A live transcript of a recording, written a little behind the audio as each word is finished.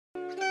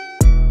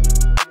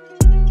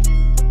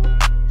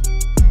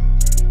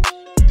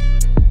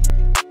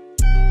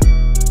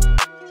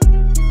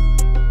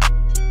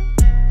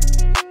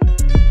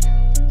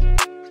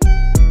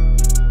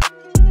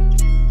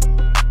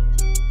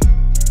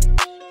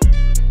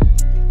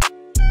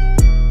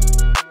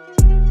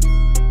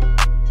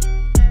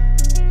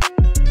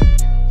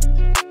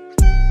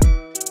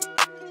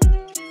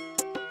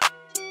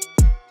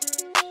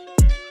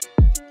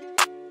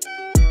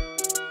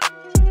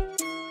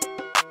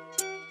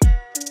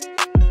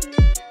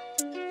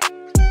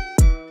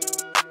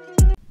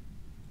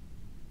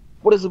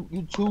What is up,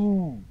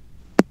 YouTube?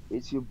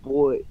 It's your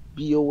boy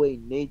B.O.A.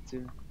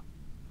 Nathan.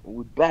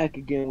 We're back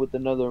again with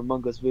another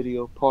Among Us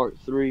video, part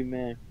 3,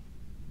 man.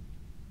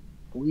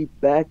 We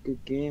back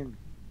again.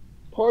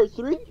 Part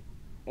 3?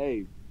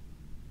 Hey,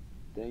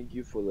 thank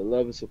you for the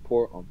love and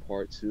support on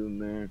part 2,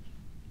 man.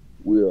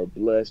 We are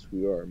blessed.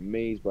 We are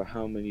amazed by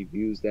how many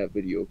views that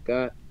video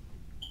got.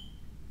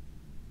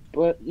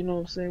 But, you know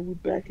what I'm saying? We're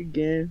back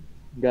again.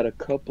 Got a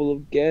couple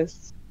of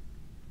guests.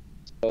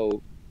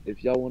 So,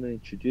 if y'all want to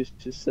introduce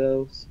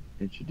yourselves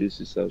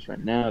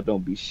right now.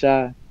 Don't be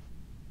shy.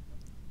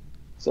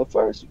 So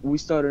first, we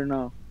starting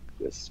off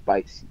with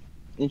Spicy.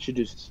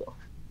 Introduce yourself.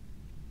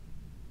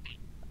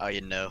 Oh,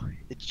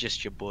 it's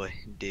just your boy,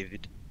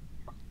 David.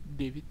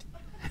 David.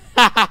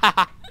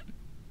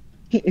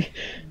 B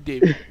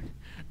David.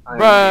 I am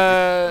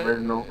Bruh, the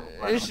original.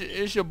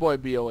 it's your boy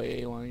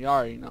B.O.A. one. Y'all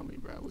already know me,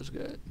 bro. What's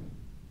good?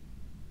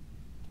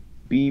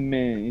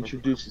 Man,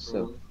 introduce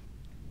yourself.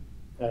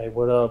 Hey,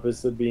 what up?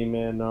 It's the B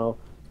man now.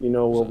 You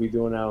know what we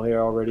doing out here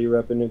already,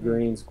 repping the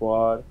Green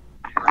Squad.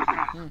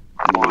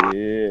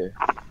 Yeah,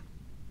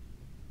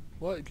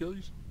 What,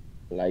 Achilles?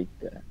 like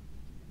that.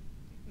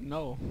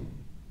 No.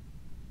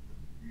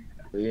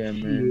 But yeah,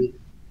 man.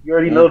 You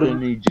already know the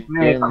Anthony,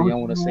 man Jalen, y'all Coochie,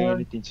 want to say man.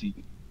 anything to you?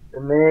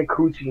 The man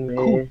Coochie, man.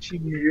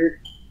 Coochie,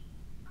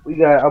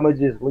 man. I'ma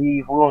just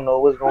leave. We don't know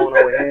what's going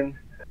on with him.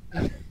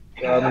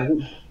 I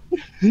mean,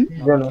 he's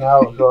in and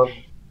out, so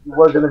he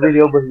was in the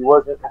video, but he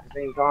wasn't at the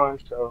same time.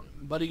 So,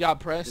 But he got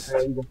just pressed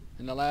saying,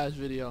 in the last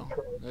video.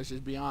 Let's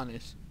just be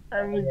honest.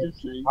 I would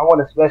just say, I want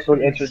to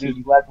especially just say,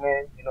 introduce Black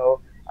Man. You know,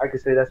 I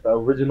could say that's the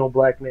original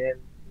Black Man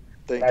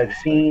that Thank you. I've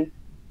seen.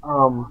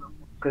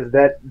 Because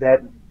that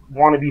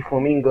wannabe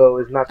flamingo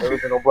is not the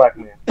original Black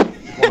Man.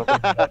 Just want to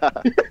say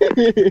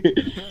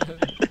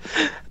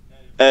that.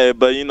 Hey,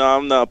 but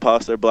I'm the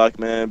imposter, Black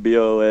Man,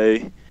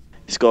 B.O.A,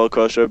 Skull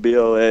Crusher,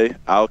 B.O.A,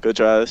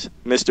 Alcatraz,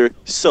 Mr.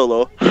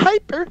 Solo,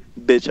 Hyper,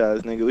 bitch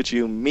ass nigga. What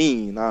you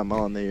mean? I'm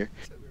on there.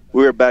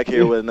 We're back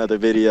here with another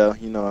video.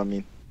 You know what I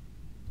mean?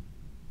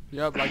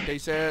 Yep, like they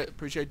said,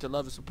 appreciate the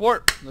love and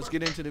support. Let's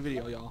get into the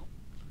video, y'all.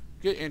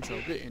 Good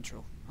intro.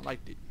 I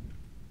liked it.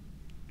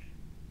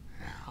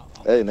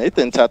 Hey,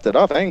 Nathan tapped it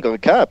off. I ain't gonna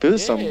cap. It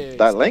was Yeah, that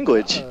stepping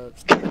language. up,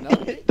 stepping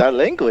up. That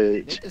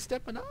language. Nathan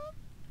stepping up.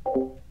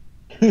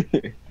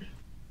 That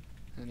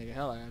nigga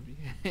hella happy.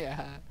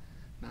 Yeah.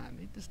 Nah,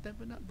 Nathan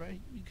stepping up, bro. He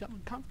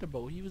becoming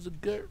comfortable. He was a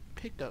good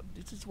pickup.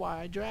 This is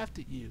why I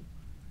drafted you.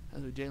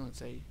 That's what Jalen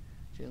say.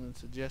 Jalen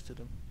suggested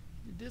him.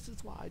 This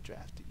is why I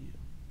drafted you.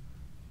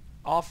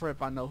 Off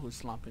rip, I know who's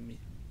slumping me.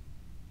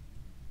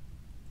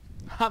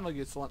 I'm gonna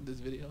get slumped this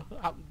video.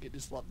 I'm gonna get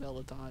this slumped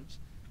hella times.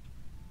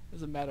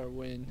 Doesn't matter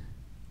when.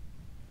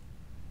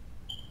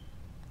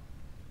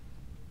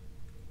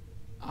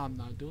 I'm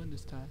not doing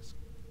this task.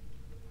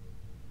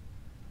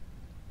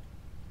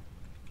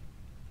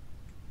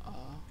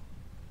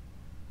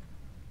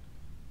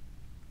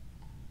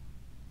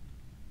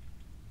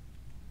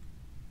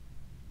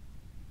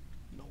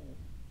 No.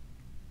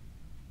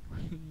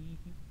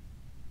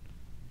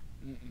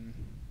 Mm-mm.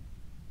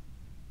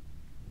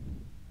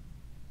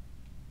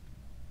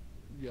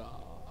 Yeah.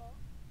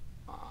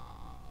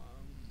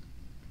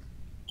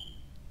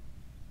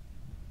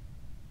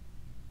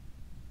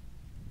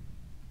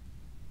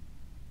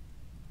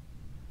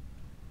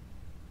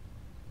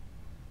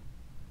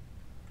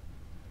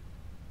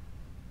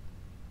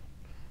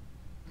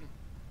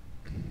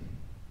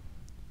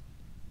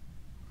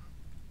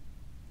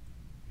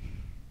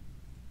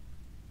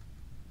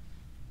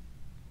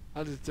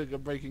 I just took a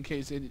break in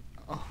case any.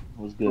 Oh,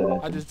 What's good, I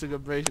Anthony? just took a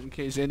break in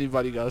case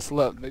anybody got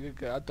slumped, nigga.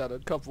 'Cause I thought a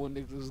couple of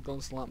niggas was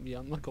gonna slump me.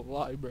 I'm not gonna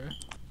lie, bro.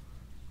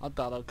 I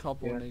thought a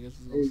couple of niggas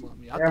was gonna slump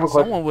me. I have a thought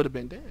question. someone would have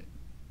been dead.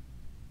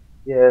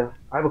 Yeah,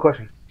 I have a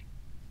question.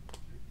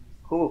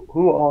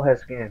 Who all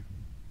has scanned?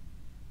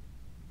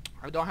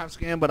 I don't have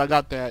scan, but I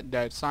got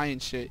that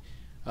science shit,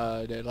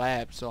 that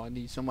lab. So I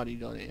need somebody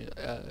to med me.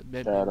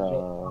 That,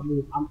 I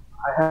mean,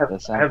 I that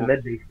have sample?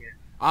 med-based scan.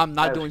 I'm I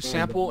not have doing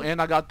scanned sample, them.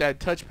 and I got that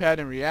touchpad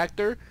and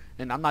reactor,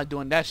 and I'm not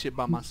doing that shit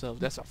by myself.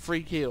 That's a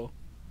free kill.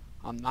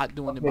 I'm not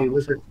doing it by Okay,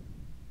 myself. listen.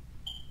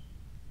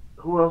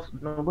 Who else?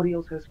 Nobody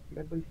else has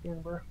med-based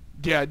scan, bro.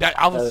 Yeah, that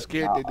I was Has-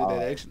 scared to do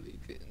that actually.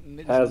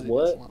 Niggas Has was in the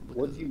what? slump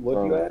What because you of what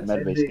you bro, asked?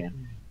 med-based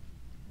scan.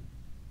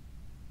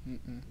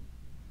 Mm-mm.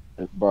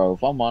 Bro,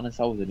 if I'm honest,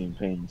 I wasn't even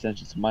paying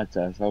attention to my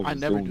task. I was I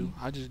just never doing do. them.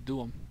 I just do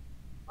them.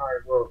 All right,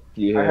 well,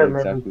 Yeah, I have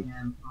med-based exactly.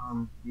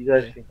 scan. You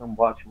guys Yeah. can come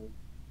watch me,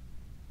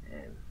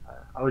 and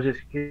I was just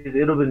kidding.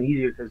 It'll been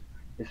easier because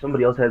if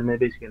somebody else had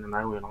med-based scan and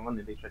I went on,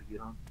 and they tried to get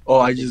on, Oh,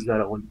 I think you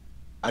got one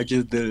I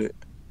just did it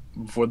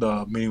before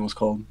the meeting was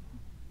called.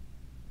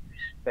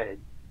 fed.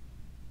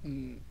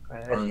 Mm.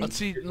 Alright. Let's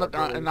see. Look,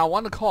 and I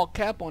want to call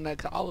Cap on that.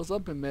 'Cause I was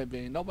up in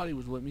Medbay. Nobody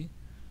was with me.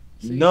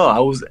 See? No, I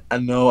was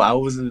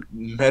in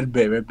med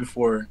bay right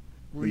before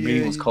the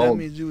meeting was That called.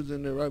 means you was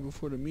in there right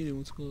before the meeting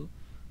was called.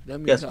 That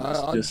Yes, means what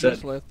I you just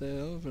just said. left that.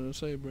 I was finna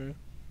say, bro.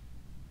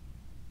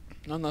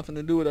 I'm not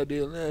finna do what I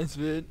did last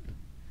vid.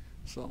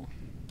 So,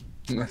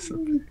 That's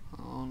okay.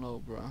 I don't know,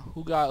 bro.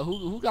 Who got?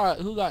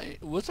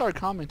 What's our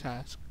common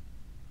task?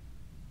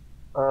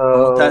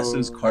 Common task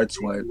is card Maybe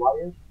swipe.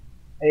 wires.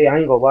 Hey, I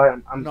ain't gonna lie.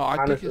 I'm No, I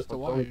kind of think it's sus the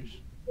on Tony wires.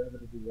 because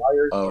of the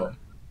wires, Oh, but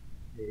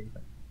yeah,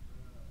 I'm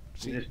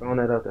See, just throwing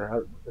that out there.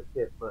 It's a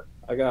tip, but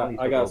Tony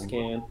I took got over.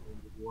 scan.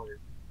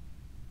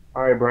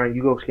 All right, Brian,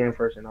 you go scan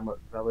first, and I'm gonna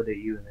validate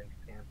you, and then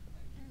scan.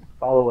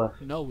 Follow us.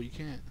 no, we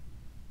can't.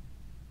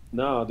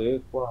 Nah,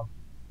 dude. Well,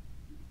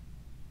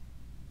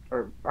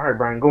 all right,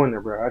 Brian, go in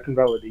there, bro. I can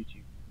validate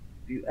you.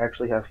 You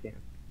actually have scan.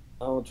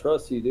 I don't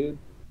trust you, dude.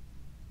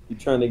 You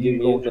trying to get You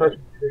me don't in there? trust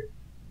me?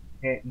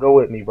 Can't go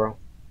with me, bro.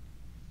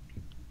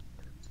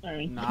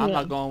 I Nah, I'm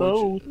not can't going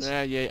with you. vote.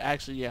 Yeah,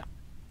 actually, yeah.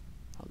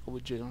 I'll go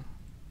with you.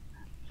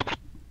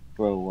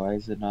 Bro, why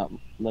is it not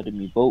letting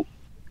me vote?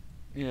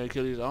 Yeah,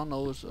 Achilles, I don't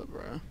know what's up,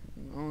 bro.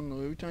 I don't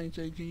know. Every time you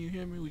say, "Can you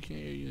hear me?" We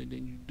can't hear you, and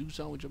then you do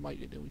something with your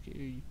mic, and then we can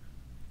hear you.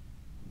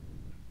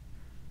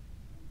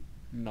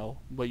 No,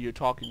 but you're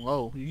talking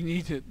low. You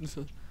need to.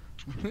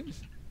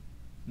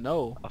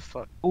 No, Oh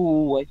fuck.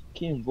 Oh, I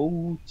can't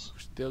vote.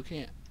 still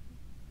can't.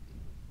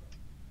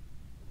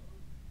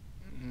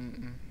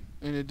 Mm-mm.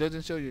 And it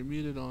doesn't show you're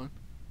muted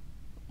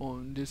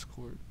on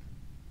Discord.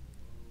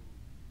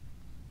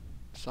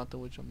 Something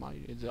with your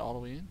mic. Is it all the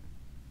way in?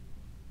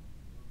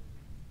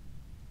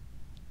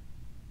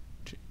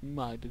 You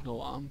might have to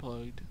go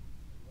unplugged.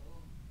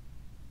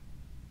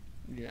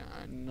 Yeah,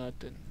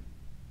 nothing.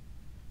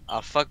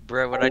 Oh fuck,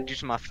 bro. What I do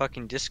to my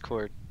fucking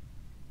Discord?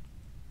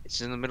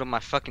 It's in the middle of my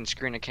fucking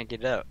screen. I can't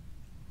get it out.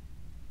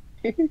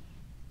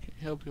 Can't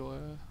help your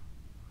ass.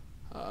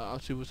 I'll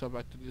see what's up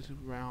after this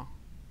round.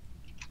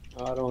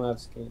 I don't have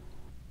scan.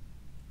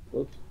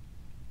 Whoops.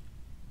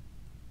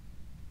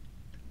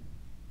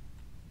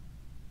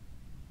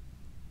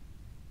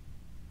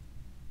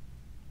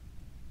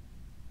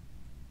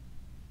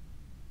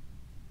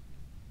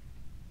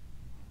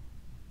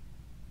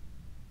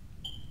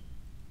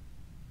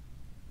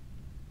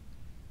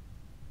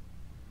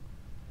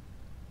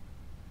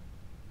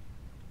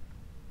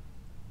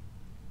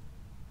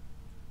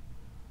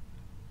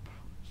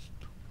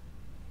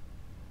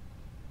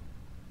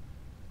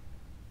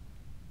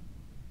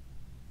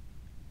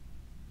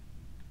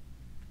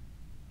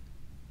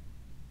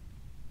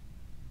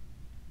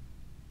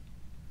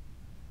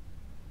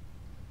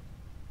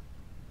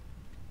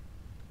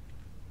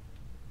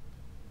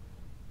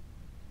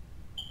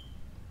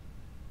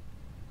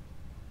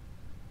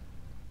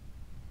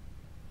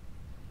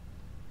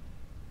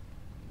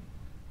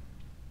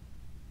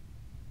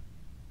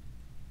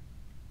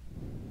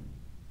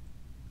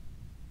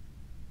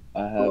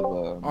 I have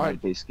All my right,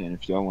 base scan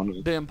if y'all want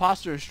to. the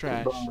imposter is Hey,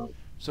 trash, bro,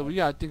 so we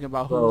gotta think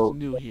about who's bro,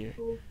 new here.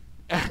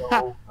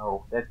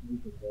 no, that's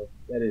Nathan, bro.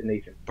 That is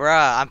Nathan.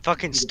 Bruh, I'm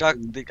fucking stuck.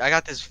 I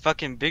got this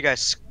fucking big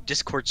ass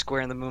Discord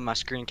square in the middle of my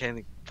screen. Can't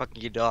even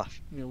fucking get it off.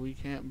 Yeah, we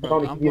can't, bro.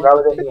 Tony, can you Unplug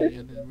the validate me? thingy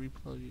and then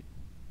replug it.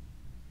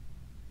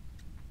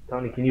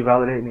 Tony, can you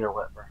validate me or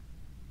what, bro?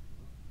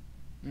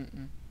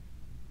 Mm-mm.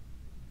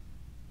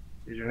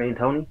 Is your name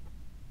Tony?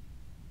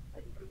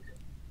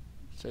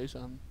 Say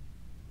something.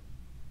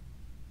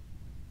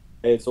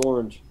 Hey, it's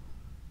orange.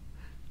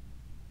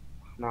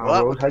 Nah, What?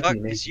 bro, What it's the fuck?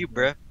 Hakeem It's you, Nathan,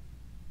 bro. bruh.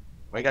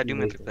 Why you gotta do Hakeem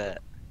me like Nathan.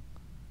 that?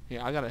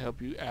 Yeah, I gotta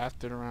help you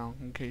after the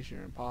round in case you're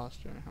an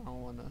imposter. I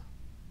don't wanna.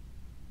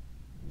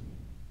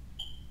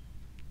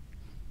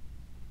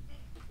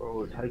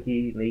 Bro, it's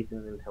Hakeem Nathan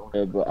and Tony.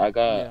 Yeah, but I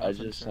Yeah, I'm I finna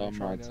just say saw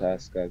try my the other.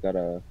 task. I got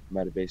a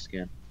base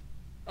scan.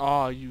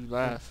 Oh, you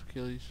laugh,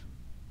 Achilles.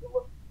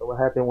 So what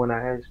happened when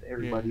I asked Yeah.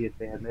 everybody if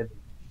they had met me?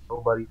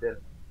 Nobody said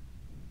it.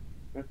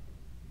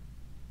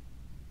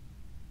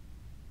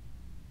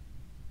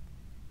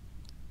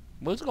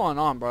 What's going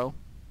on, bro?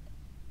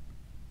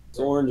 It's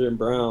orange and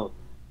brown.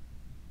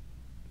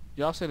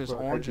 Y'all said it's Bro,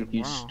 orange and You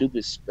brown.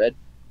 stupid sped.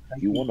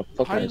 You want to How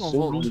fucking you gonna assume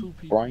vote me, 2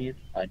 people? Brian?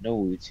 I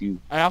know it's you.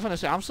 Hey, I'm finna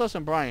say, I'm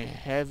sussing Brian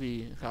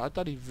heavy. I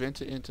thought he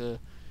vented into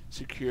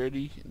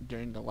security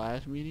during the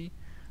last meeting,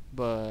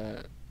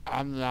 but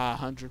I'm not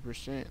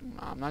 100%.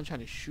 I'm not trying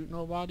to shoot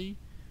nobody,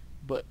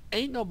 but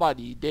ain't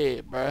nobody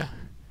dead, bruh.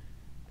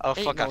 Oh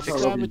Ain't fuck! I no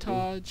fixed it.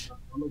 sabotage.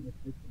 I'm gonna just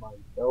fix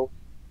myself,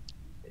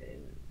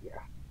 and yeah,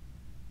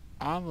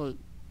 I'm a.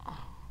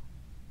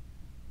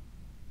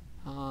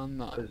 I'm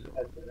not because doing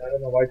I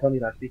don't know why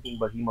Tony's not speaking,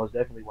 but he most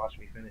definitely watched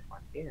me finish my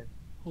scan.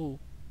 who?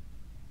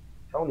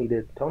 Tony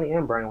did. Tony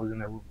and Brian was in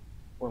that room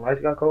when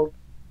lights got cold.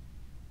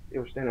 They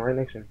were standing right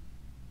next to me.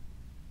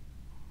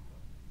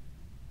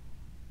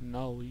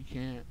 No, you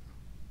can't.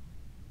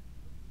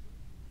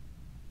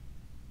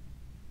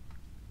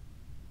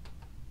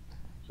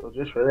 So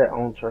just for that, I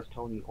don't trust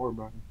Tony or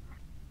Brian.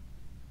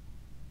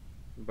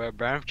 Bruh,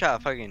 Brian try to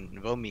fucking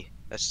vote me.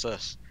 That's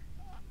sus.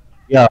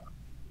 Yeah.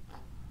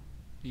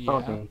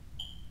 Tony,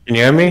 Can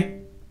you hear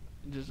me?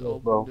 Just yes,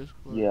 open bro.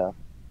 Discord. Yeah.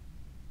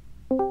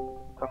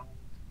 Tony,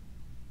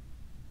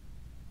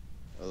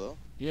 Hello?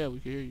 Yeah, we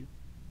can hear you.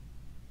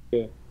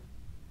 Yeah.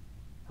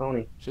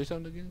 Tony. Say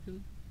something again,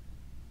 Achilles?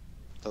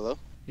 Hello?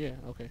 Yeah,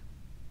 okay.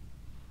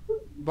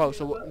 Bro,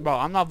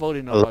 I'm not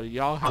voting nobody.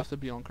 Y'all have to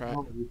be on crack.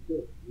 No, you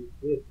should. You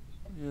should.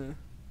 Yeah.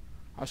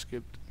 I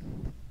skipped.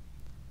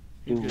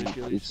 You Dude, good, it's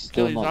Achilles.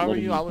 still Achilles, not how are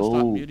letting you? me I would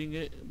stop vote. muting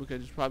it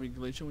because it's probably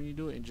glitching when you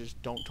do it, and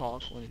just don't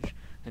talk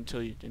until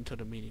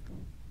the meeting.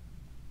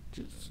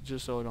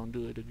 Just so I don't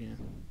do it again.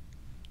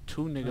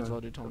 2 niggas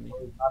voted Tony.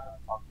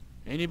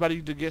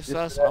 Anybody to get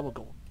sus, I would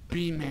go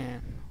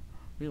B-man.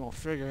 We gonna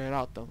figure it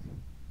out though.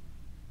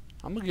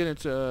 I'm gonna get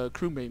into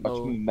crewmate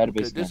Watch me mode metabase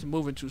because this again. is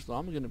moving too slow.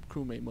 I'm gonna get into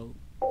crewmate mode.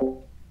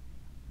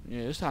 Yeah,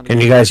 it's time to Can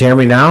get you guys hear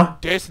me now?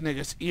 this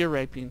nigga's ear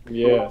raping.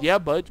 Yeah. Yeah,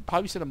 but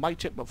probably said a mic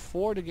check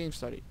before the game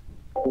started.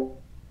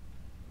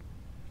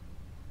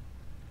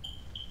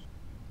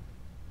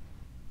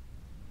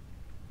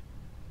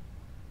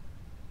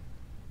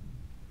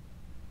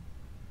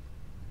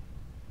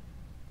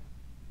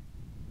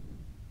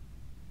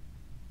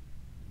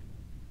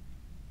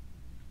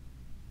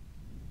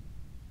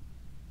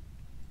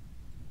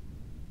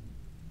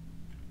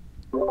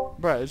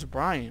 Bruh, it's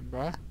Brian,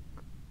 bruh.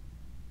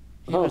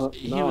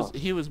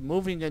 He was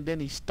moving and then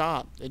he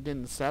stopped and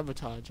then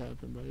sabotage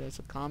happened, bro. That's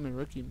a common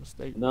rookie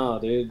mistake. Nah,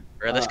 dude.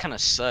 Bro, that's kind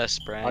of sus,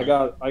 Brian. I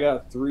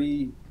got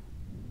three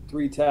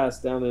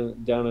tasks down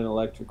in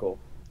electrical.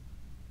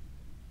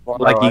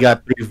 Like you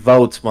got 3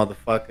 votes,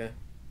 motherfucker.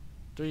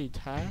 3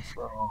 tasks?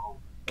 Bro,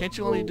 Can't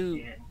you only do?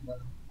 yeah.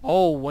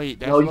 Oh wait,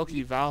 that's No, you-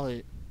 low-key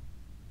valid.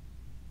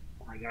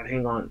 Oh my god,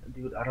 hang on,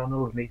 dude. I don't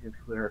know if Nathan's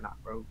clear or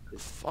not, bro.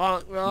 'Cause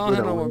Fuck, bro. I don't You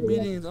have no more know,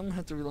 meetings. I'm gonna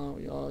have to rely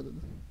on y'all to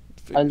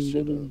I figure shit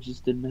literally out.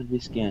 just did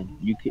metabase scan.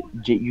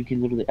 You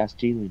can literally ask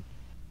Jalen.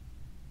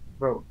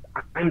 bro,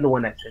 I'm the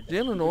one that said that.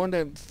 Jalen the one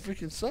that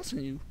freaking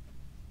sussing you.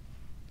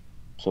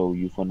 So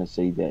you wanna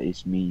say that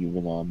it's me? You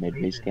rely on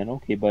metabase scan?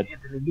 Okay, but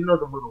Anthony, you know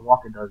the little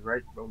walk it does,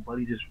 right, bro?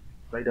 Buddy just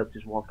straight up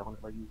just walked on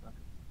it like he's nothing.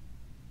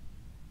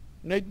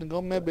 Nathan,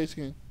 go med base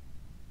again.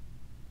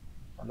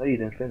 I know you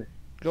didn't finish.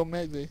 Go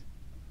med base.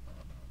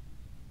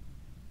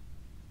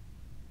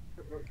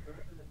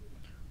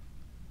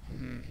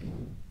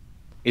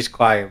 He's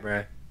quiet,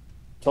 bro.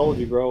 Told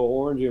you, bro.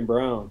 Orange and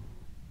brown.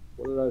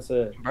 What did I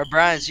say? Bro,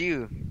 Brian's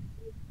you.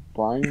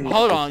 Brian.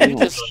 Hold on, you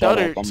just shut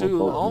up, stuttered I'm a too.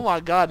 vote. Oh my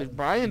god, if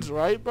Brian's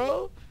right,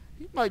 bro,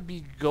 he might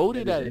be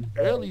goated at an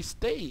early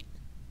state.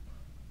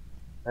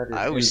 That is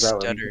I always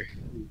invalid. stutter.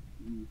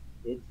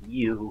 It's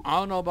you. I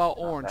don't know about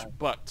Orange,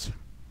 but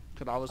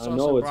because I was I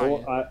know sussing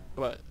it's. Brian,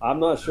 but I'm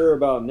not sure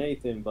about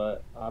Nathan,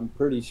 but I'm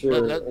pretty sure.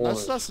 let's Orange.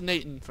 suss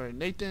Nathan for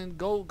Nathan.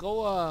 Go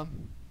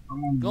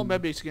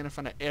medbase skin in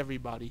front of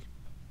everybody.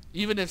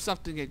 Even if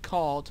something get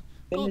called,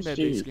 go Finish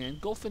medbase it. skin.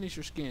 Go finish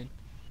your skin.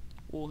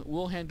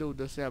 We'll handle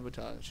the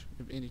sabotage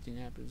if anything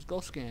happens. Go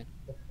scan.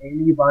 If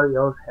anybody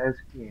else has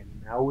skin,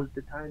 now is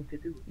the time to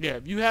do it. Yeah,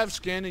 if you have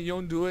skin and you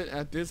don't do it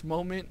at this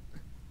moment,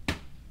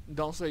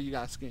 don't say you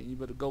got skin. You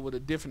better go with a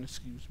different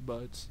excuse,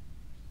 buds.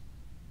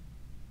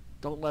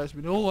 Don't let us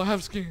be, oh, I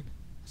have skin.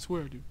 I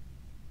swear I do.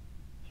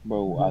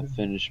 Bro, I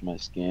finished my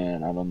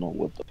scan. I don't know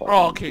what the fuck.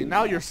 Oh, I'm okay, doing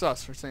now you're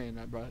sus for saying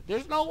that, bro.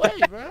 There's no way,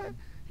 bro.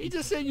 He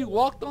just said you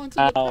walked onto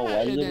the Ow, I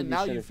pad and literally then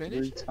now said you it 3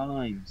 finished.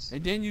 times.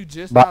 And then you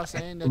just Bye. now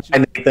saying that Bye,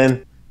 you...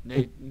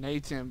 Nathan.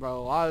 Nathan,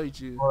 bro, why would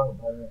you...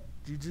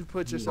 Did you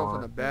put yourself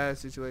in a bad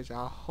situation?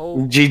 I hope...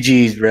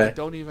 GG's, I bro.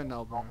 don't even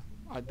know, bro.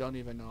 I don't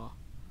even know.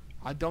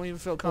 I don't even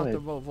feel Go ahead.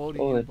 comfortable voting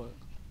Go you, ahead. but...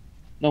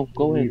 No,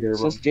 go ahead. Neither,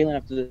 bro. Sus Jalen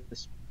after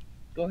this.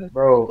 Go ahead.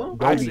 Bro, Go. don't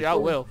be Actually, I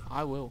silly. will.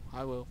 I will.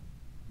 I will.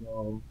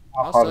 No,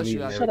 I'll pardon suss me, you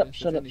man. out. Shut up, If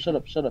shut up, anything. shut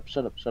up, shut up,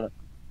 shut up, shut up.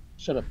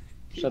 Shut up.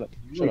 Shut up.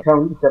 You Shut ain't up.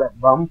 telling me to shut up,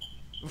 bum.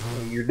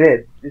 You're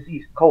dead. This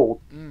he's cold.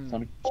 Mm.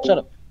 Sonny, shut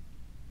up.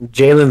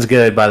 Jalen's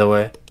good, by the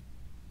way.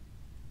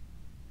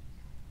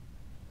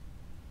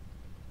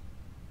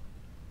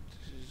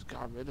 Just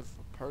got rid of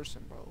a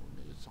person, bro.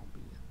 Niggas don't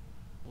be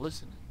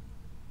listening.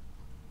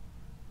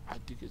 I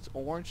think it's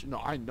orange. No,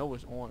 I know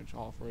it's orange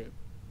off rip.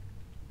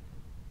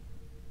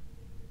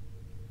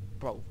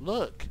 Bro,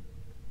 look.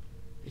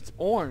 It's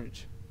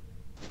orange.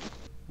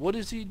 What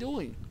is he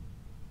doing?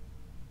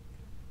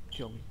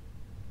 Kill me.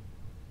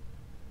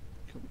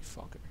 Kill me,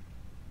 fucker.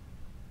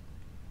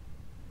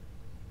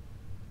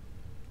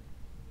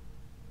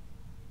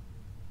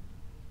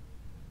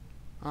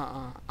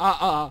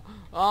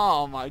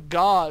 Oh my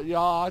god,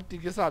 y'all. I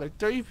think it's out of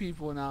 3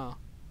 people now.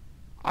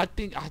 I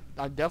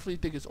definitely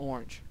think it's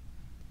orange.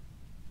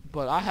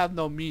 But I have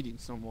no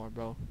meetings no more,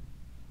 bro.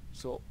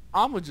 So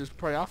I'ma just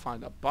pray I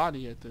find a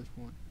body at this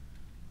point.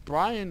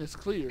 Brian is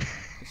clear.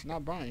 It's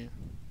not Brian.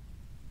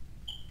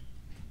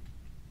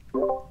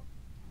 Where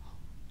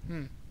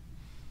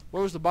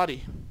was the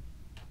body?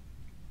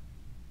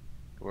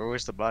 Where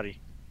was the body?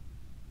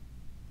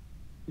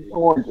 It's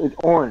orange. It's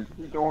orange.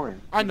 It's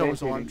orange. I know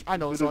it's orange. I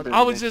know it's orange.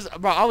 I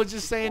was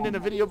just saying in the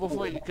video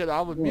before because I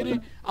was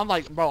muted. I'm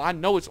like, bro, I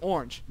know it's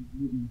orange.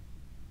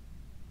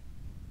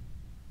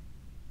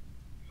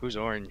 Who's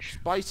orange?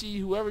 Spicy,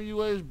 whoever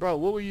you is, bro.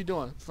 What were you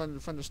doing from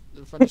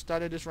the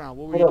start of this round?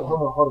 What were you Hold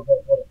doing? on, hold on,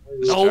 hold on.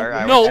 No, Star,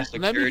 I no. went to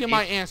Let me get security.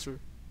 my answer.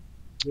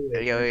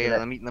 Yeah,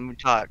 let me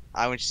talk.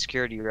 I went to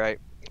security, right?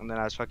 And then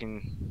I was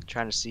fucking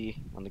trying to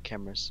see on the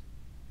cameras.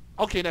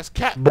 Okay, that's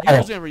cap. Bro, You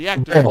was in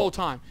reactor the bro. whole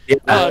time. Yeah.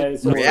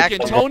 so Reactor.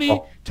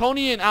 Freaking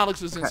Tony and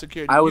Alex was in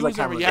security. I You was was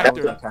like in cameras. I was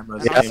reactor, like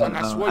cameras. and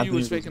I swore you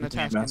was faking a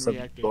task in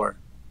reactor.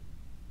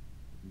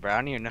 Bro, I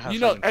don't even know how You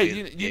know, fucking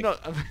hey, good you know,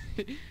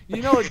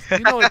 you know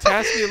what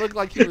task he looked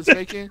like he was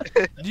faking?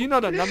 Do you know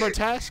the number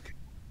task?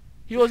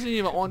 He wasn't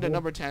even on the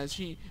number task.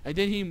 And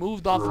then he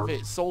moved off of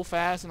it so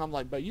fast, and I'm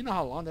like, but you know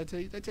how long that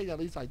takes? That takes at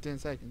least like 10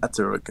 seconds. That's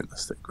a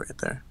realistic right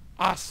there.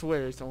 I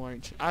swear it's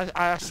orange.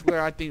 I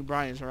swear I think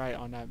Brian's right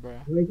on that, bro.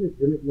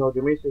 No,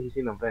 Jermaine said he's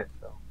seen them vents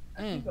though.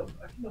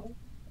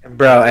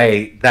 Bro,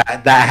 hey,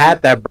 that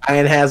hat that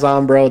Brian has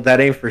on, bro, that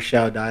ain't for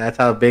show, dog. That's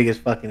how big his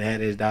fucking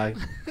head is, dog.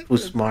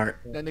 Who's smart?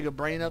 That nigga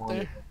brain up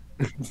there.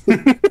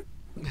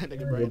 That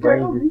nigga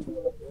brain.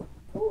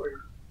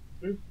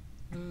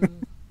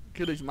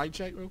 Could his mic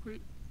check real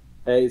quick?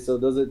 Hey, so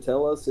does it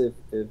tell us if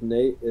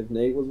Nate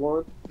was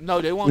one?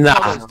 No, they won't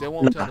tell us. They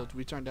won't tell us.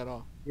 We turned that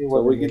off.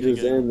 So we could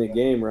just end the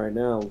game right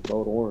now with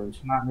vote orange.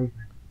 Not me.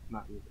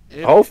 Not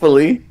me.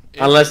 Hopefully,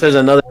 unless there's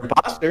another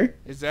imposter.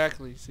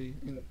 Exactly. See.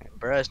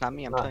 Bro, it's not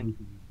me. I'm playing.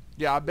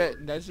 Yeah, I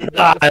bet that's your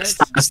best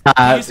defense.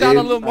 Stop, You sound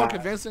a dude. little more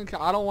convincing.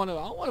 I don't want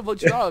to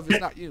vote you out if it's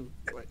not you.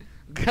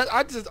 Cause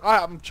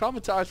I'm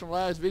traumatized from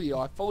last video.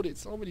 I folded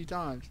so many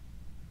times.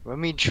 What do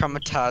you mean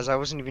traumatized? I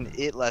wasn't even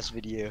it last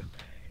video.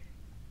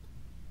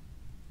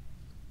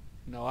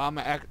 No, I'm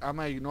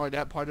gonna ignore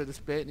that part of the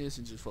spitness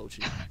and just vote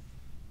you.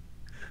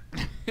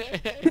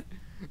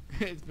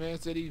 This man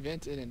said he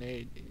vented and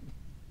everything.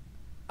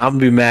 I'm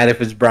gonna be mad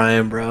if it's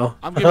Brian, bro.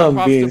 I'm giving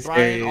props being to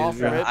Brian off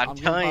serious, for it. I'm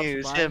telling you,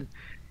 it's him.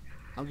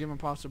 I'm giving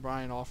props to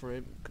Brian off for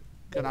it.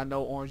 Cause I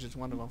know Orange is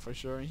one of them for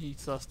sure, and he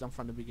sussed them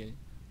from the beginning.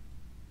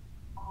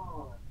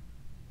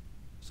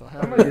 So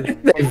hell yeah.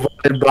 They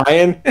voted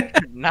Brian.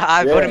 Nah,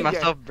 I Yeah. voted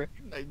myself, bro.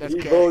 Like, that's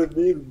He cat. voted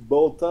me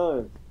both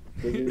times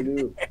because he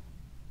knew.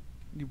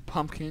 You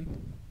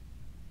pumpkin.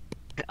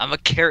 I'm a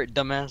carrot,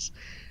 dumbass.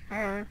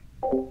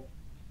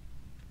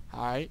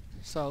 Alright,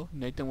 so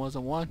Nathan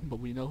wasn't one, but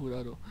we know who the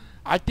other.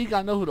 I think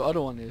I know who the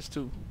other one is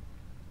too.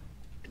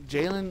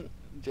 Jalen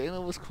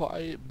was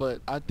quiet,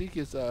 but I think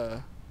it's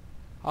I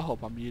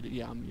hope I'm muted.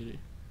 Yeah, I'm muted.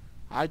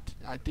 I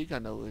think I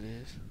know who it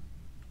is.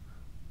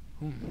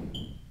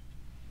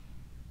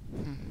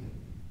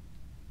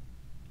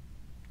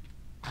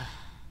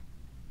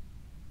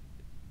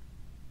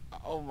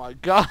 Oh my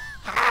god.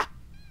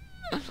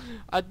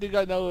 I think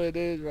I know who it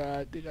is, bro.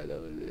 I think I know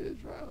who it is,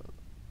 bro.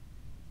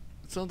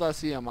 As soon as I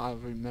see him, I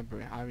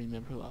remember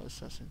who I was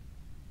sussing.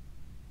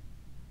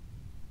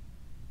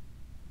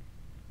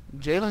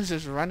 Jalen's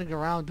just running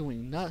around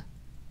doing nothing.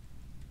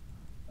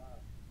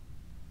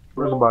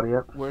 Where's the body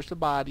at? Where's the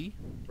body?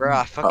 Bro,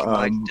 I fucking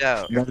blacked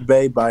out. Med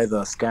Bay by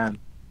the scan.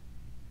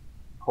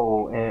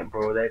 Oh, and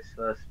bro, that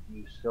sus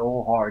you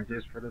so hard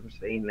just for them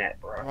saying that,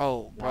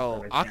 bro.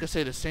 Bro, I could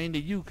say the same to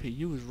you, cause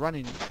you was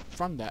running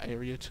from that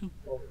area too.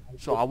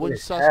 So I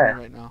wouldn't suss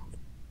me right now.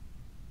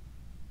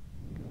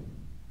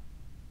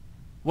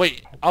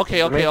 Wait, okay.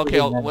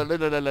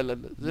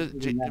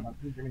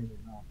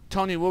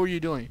 Tony, what were you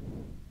doing?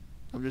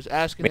 I'm just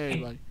asking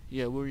everybody.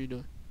 Yeah, what were you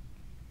doing?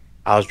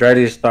 I was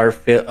ready to start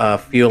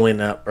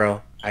fueling up,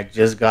 bro. I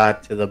just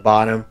got to the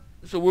bottom.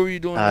 So what were you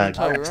doing the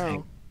entire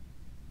round?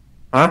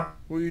 Huh?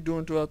 What were you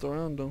doing throughout the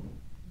round, though?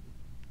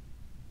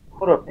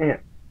 Hold up,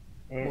 Ant.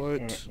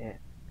 What?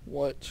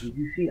 What? Did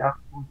you see Alex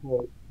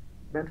going to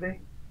Medbay?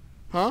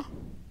 Huh?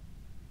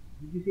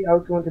 Did you see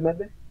Alex going to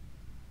Medbay?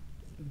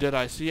 Did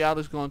I see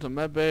Alex going to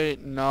medbay?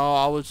 No,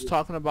 I was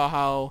talking about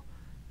how,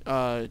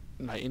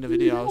 like in the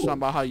video, I was talking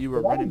about how you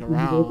were running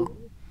around.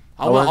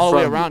 I went all the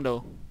way around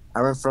though.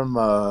 I went from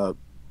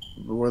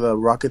where the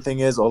rocket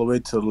thing is all the way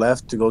to the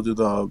left to go to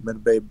the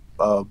Med Bay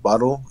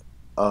bottle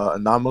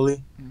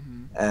anomaly.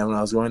 And when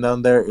I was going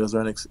down there, it was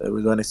right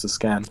next to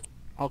scan.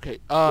 Okay.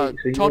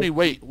 Tony,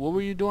 wait. What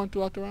were you doing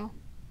throughout the round?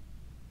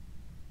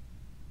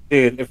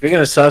 Dude, if you're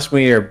gonna suss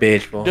me, you're a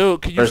bitch, bro.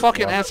 Dude, can you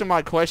fucking answer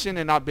my question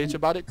and not bitch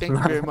about it? Thank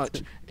you very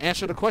much.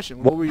 Answer the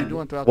question. What were you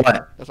doing throughout the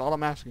round? That's all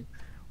I'm asking.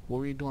 What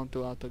were you doing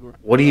throughout the round?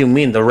 What do you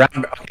mean? The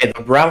round? Okay,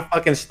 the round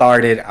fucking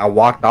started. I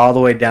walked all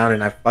the way down,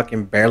 and I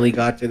fucking barely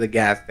got to the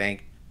gas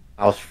tank.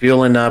 I was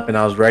fueling up, and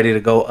I was ready to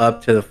go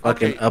up to the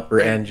fucking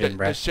upper engine,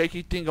 bro. The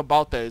shaky thing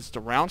about that is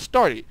the round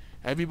started.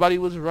 Everybody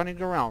was running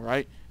around,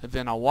 right? And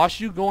then I watched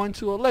you go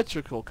into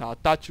electrical. Cause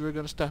I thought you were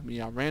gonna stop me.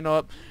 I ran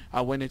up.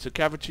 I went into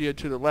cafeteria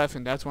to the left,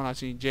 and that's when I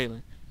seen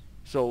Jalen.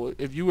 So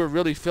if you were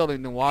really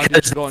feeling, then why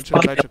did you go into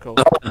electrical?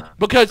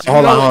 Because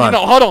hold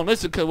on,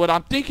 listen. Cause what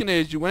I'm thinking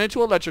is you went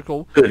into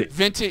electrical,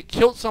 vented,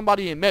 killed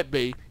somebody in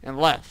medbay, and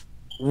left.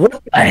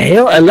 What the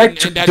hell?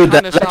 Electrical, dude.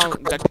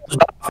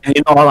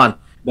 Hold on.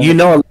 You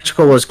know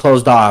electrical was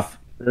closed off.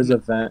 There's a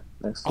vent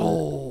next to it.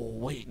 Oh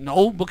wait,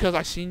 no, because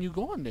I seen you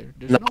going there.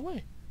 There's no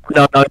way.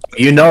 No,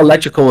 you know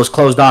electrical was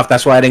closed off.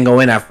 That's why I didn't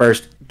go in at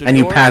first. And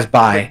you passed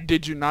by.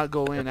 Did you not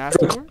go in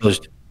afterwards?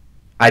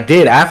 I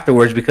did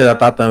afterwards because I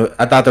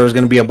thought there was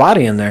gonna be a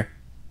body in there.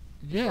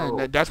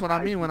 Yeah, that's what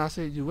I mean when I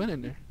say you went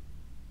in there.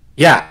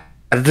 Yeah,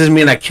 that doesn't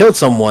mean I killed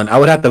someone. I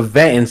would have to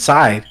vent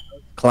inside,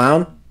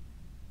 clown.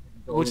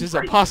 Which is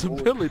a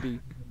possibility.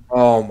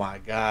 Oh my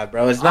god,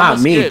 bro! It's I'm not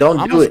gonna me. skip. Don't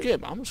I'm do gonna it,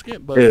 skip. I'm gonna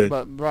skip. dude.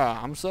 But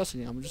bruh, I'm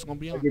sussing you. I'm just gonna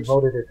be I get honest.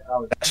 voted as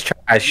Alex. That's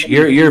trash.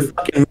 Your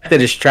fucking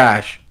method is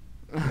trash.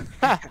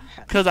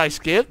 Cause I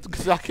skipped.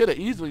 Cause I could have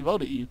easily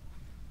voted you.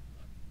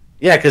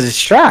 Yeah, because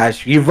it's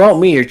trash. You vote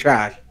me, you're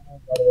trash.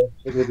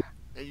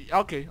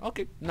 Okay,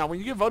 okay. Now when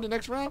you get voted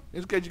next round,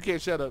 it's because you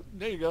can't shut up.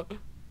 There you go.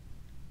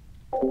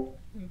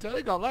 Until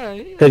they gonna learn.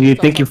 Because you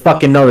think you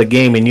fucking know the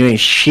game and you ain't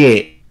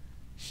shit.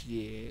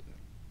 Shit.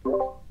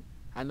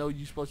 I know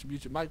you supposed to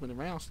mute your mic when the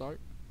round start.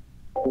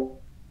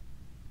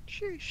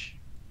 Sheesh.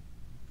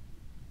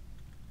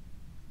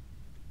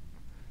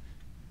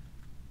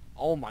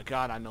 Oh my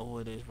god, I know who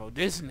it is, bro.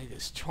 This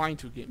nigga's trying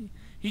to get me.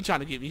 He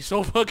trying to get me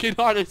so fucking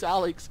hard. It's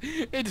Alex.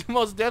 It's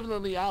most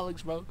definitely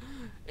Alex, bro.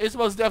 It's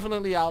most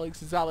definitely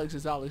Alex. It's Alex.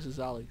 It's Alex. It's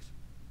Alex.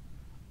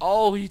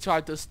 Oh, he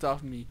tried to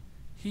stuff me.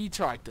 He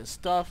tried to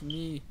stuff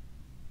me.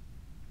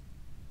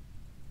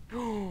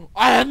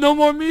 I have no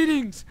more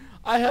meetings.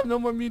 I have no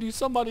more meetings.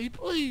 Somebody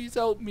please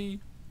help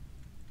me.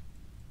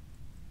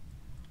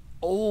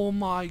 Oh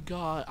my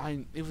god.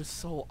 It was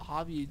so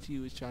obvious he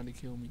was trying to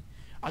kill me.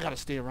 I gotta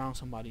stay around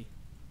somebody.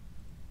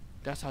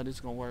 That's how this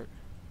is gonna work.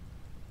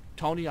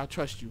 Tony, I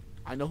trust you.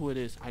 I know who it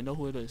is. I know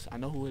who it is. I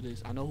know who it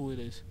is. I know who it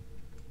is.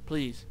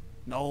 Please.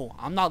 No,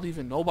 I'm not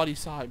leaving nobody's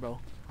side, bro.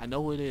 I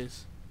know who it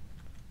is.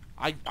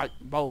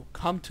 Bro,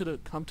 come to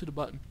the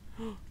button.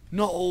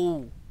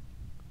 No.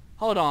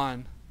 Hold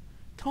on.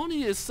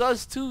 Tony is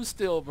sus too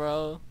still,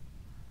 bro.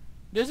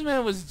 This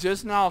man was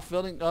just now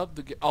filling up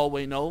the oh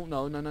wait, no.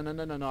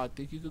 I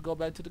think you could go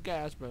back to the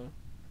gas, bro.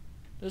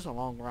 This is a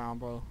long round,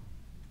 bro.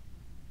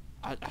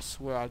 I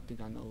swear I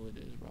think I know who it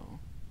is, bro.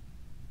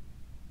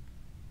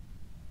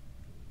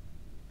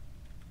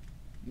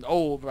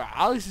 No, bro.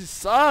 Alex is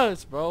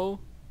sus, bro.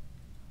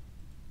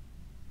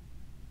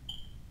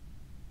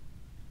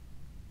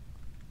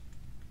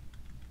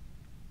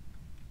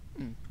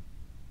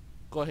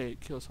 Go ahead,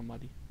 kill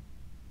somebody.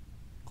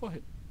 Go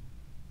ahead.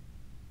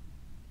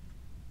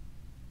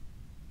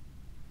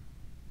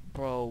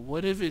 Bro,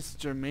 what if it's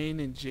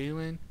Jermaine and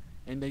Jalen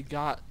and they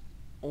got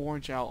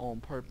Orange out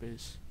on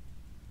purpose?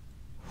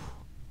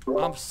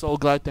 I'm so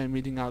glad that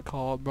meeting got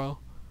called, bro.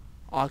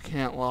 I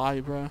can't lie,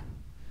 bro.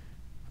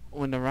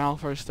 When the round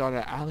first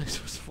started,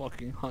 Alex was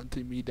fucking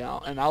hunting me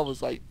down, and I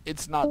was like,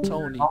 "It's not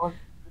Tony." I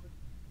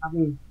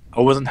mean,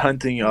 I wasn't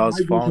hunting you. I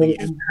was following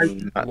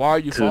you Why are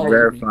you to following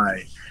verify.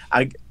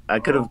 me? I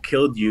could have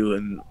killed you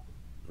and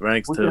right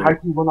next what's the to high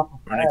key one off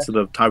the right next to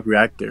the top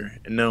reactor,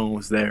 and no one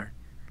was there.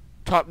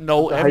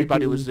 No, the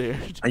everybody high was there.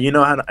 And you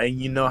know how I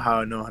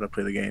know how to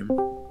play the game.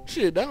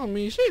 Shit, that don't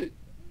mean shit.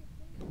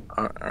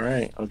 All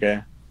right,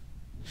 okay.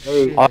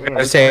 Hey, All I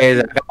gotta say is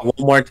I got one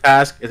more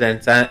task.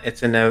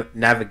 It's in the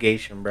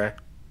navigation, bruh.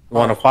 You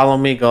want to follow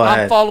me? Go I'm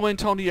ahead. following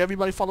Tony.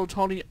 Everybody follow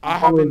Tony. I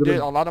haven't did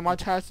a lot of my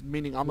tasks,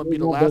 meaning I'm gonna be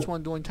the last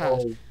one doing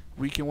tasks.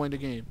 We can win the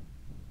game.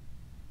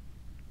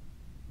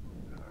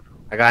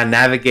 I got a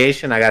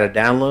navigation. I got a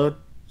download.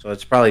 So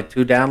it's probably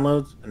 2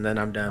 downloads, and then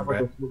I'm done,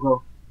 bruh.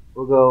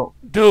 We'll go.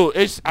 Dude,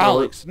 it's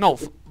Alex. No,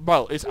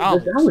 bro, it's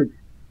Alex.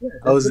 Yeah,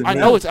 I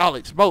know it's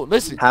Alex, bro.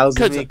 Listen, How's it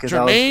because me? Because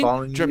I was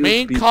following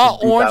Jermaine you.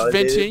 caught Be Orange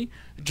validated. venting.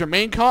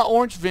 Jermaine caught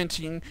Orange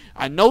venting.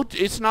 I know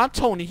it's not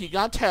Tony. He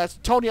got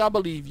tasked. Tony, I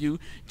believe you.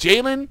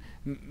 Jalen,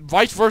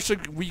 vice versa.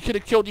 We could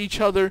have killed each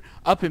other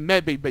up in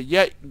Medbay, but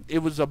yet it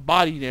was a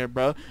body there,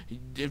 bro.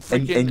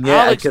 Freaking And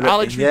yet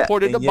Alex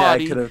reported the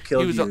body. I could have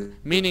killed you.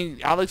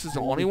 Meaning Alex is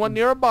the only one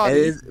near a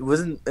body. And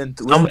wasn't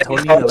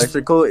Tony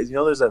electrical? You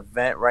know, there's a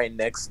vent right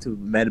next to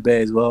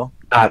Medbay as well.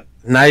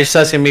 Now you're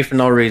sussing me for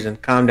no reason.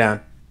 Calm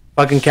down.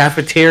 Fucking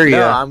cafeteria.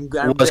 No, I'm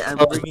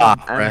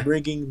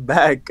bringing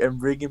back from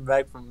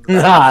the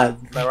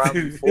round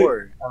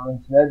before.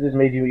 That just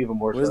made you even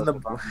more. Wasn't I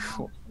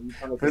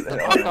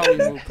thought we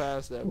moved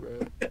past that, bro.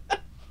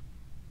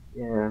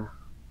 Yeah,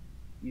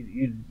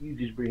 you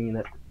just bringing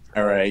that.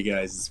 All right,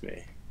 guys, it's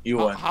me. You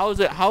won. How is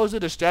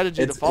it a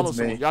strategy to follow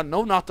someone? Y'all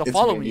know not to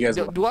follow me.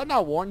 Do I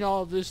not warn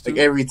y'all of this too? Like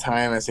every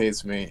time I say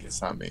it's me,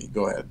 it's not me.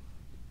 Go ahead.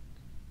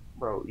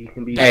 Bro, you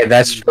can be. Hey,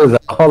 that's true though.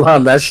 Hold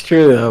on, that's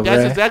true though,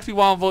 That's bruh. exactly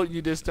why I'm voting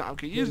you this time.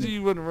 Okay, usually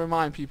you wouldn't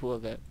remind people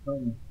of that.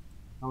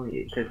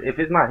 Because if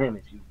it's not him,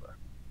 it's you, bro.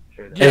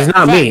 Sure that. Yeah, It's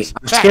not me. I'm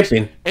facts.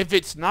 skipping. If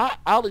it's not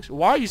Alex,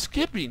 why are you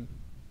skipping?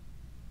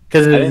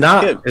 Because I it's didn't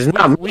not. skip. It's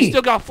not me. We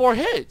still got 4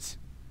 hits.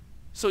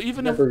 So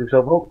even if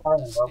So vote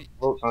Cyan, bro.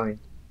 Vote Cyan.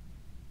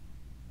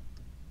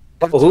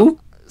 Who?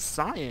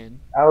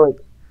 Cyan,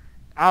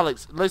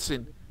 Alex,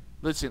 listen.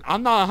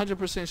 I'm not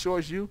 100% sure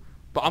it's you,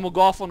 but I'm gonna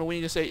go off on the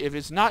wing and say if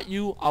it's not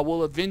you, I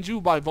will avenge you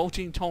by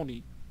voting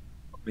Tony.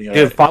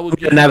 Dude, follow me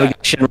the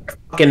navigation right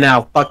fucking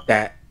now. Fuck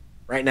that.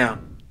 Right now.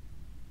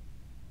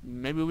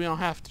 Maybe we don't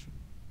have to.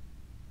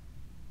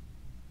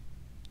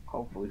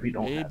 hopefully we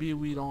don't. Maybe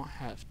we don't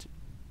have to.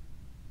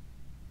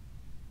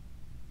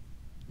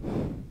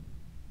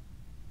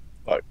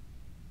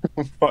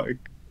 Fuck.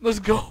 Let's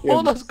go. Yeah,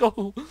 Let's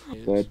go.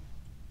 Good.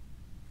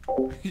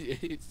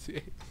 He's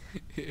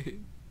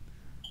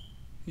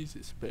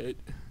a spit.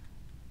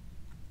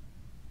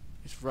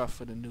 It's rough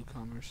for the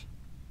newcomers.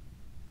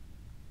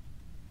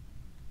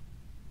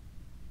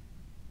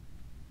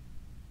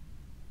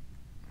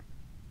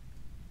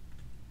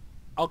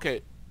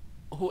 Okay,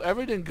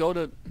 whoever didn't go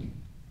to.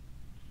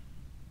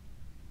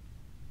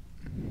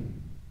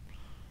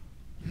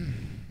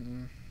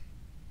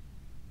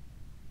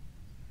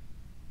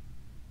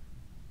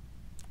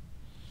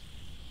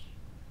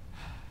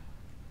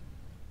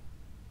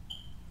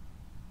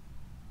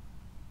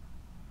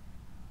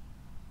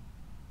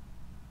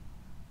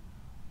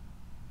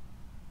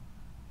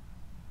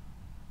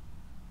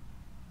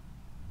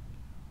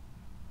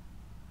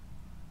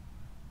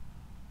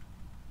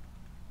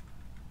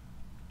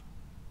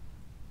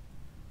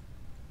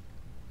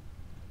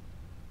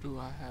 Do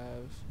I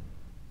have?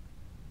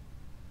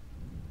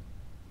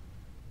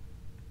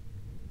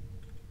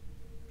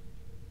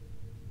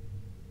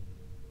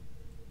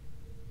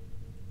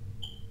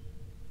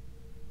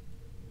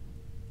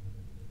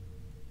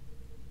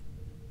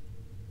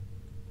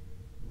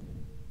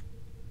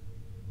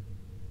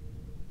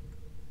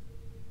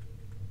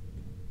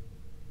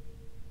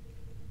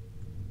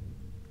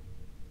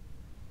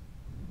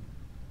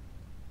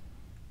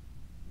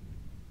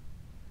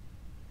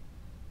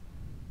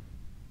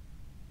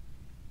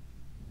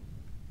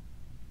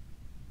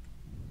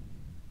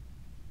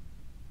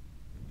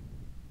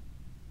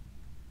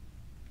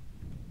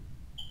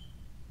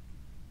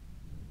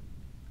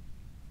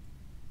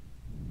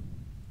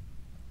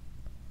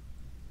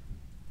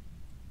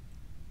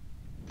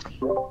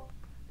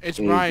 It's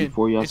Hey, Brian.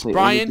 before y'all It's say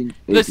Brian. anything,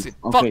 Listen,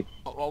 fuck. okay,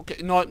 Okay,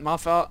 you know what? My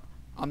fault.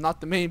 I'm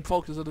not the main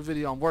focus of the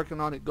video. I'm working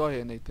on it. Go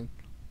ahead, Nathan.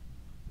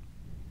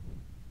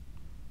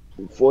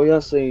 before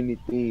y'all say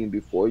anything,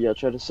 before y'all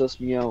try to suss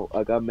me out,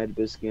 I got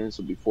Medbay scan.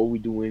 So before we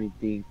do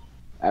anything,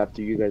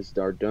 after you guys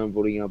are done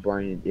voting out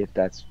Brian, if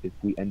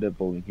we end up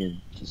voting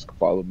him, just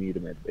follow me to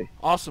Medbay.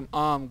 Awesome.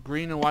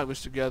 Green and white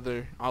was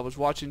together. I was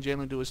watching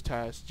Jalen do his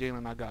task.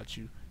 Jalen, I got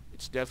you.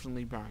 It's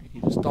definitely Brian. He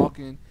was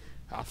talking.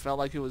 I felt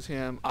like it was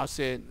him. I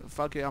said,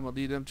 fuck it, I'm going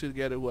to lead them two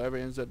together. Whoever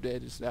ends up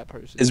dead is that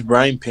person. Is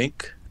Brian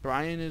pink?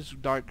 Brian is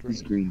dark green.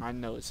 He's green. I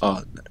know it's him.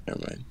 Oh, never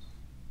mind.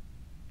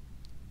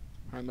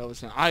 I know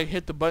it's him. I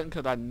hit the button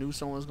because I knew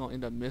someone was going to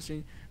end up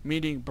missing.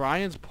 Meaning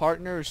Brian's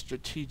partner is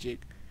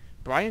strategic.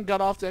 Brian got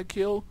off that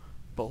kill,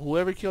 but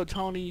whoever killed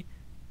Tony,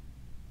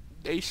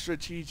 they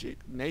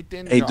strategic.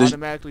 Nathan, Hey, you're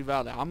automatically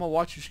valid. I'm going to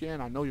watch you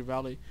scan. I know you're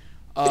valid.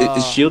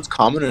 Is Shields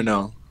common or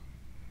no?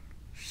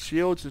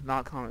 Shields is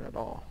not common at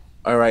all.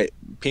 All right,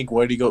 Pink.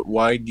 Where do you go?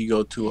 Why do you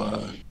go to?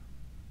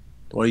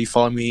 Why do you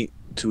follow me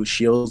to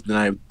Shields? Then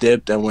I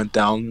dipped and went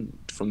down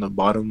from the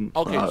bottom.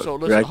 Okay, so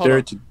listen,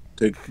 director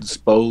to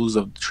dispose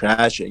of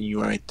trash, and you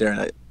were right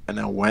there. And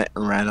I went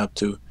and ran up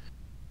to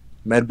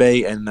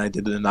Medbay, and I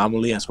did the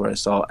anomaly. That's where I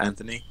saw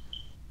Anthony.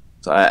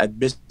 So I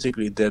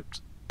basically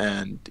dipped,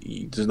 and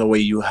there's no way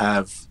you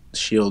have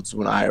Shields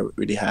when I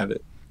already have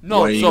it.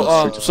 No,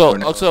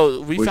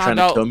 so we found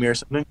out. To kill me or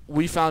something?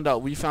 We found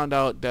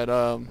out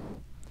that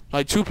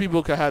like two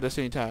people could have the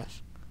same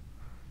task.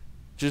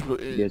 Just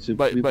Yeah, two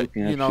people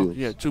can you have know, shields.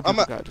 yeah, two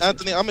people got the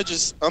Anthony, I'm gonna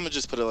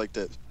just put it like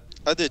that.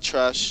 I did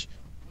trash,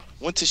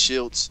 went to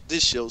shields,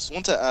 did shields,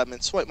 went to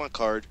admin, swiped my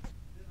card,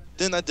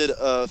 then I did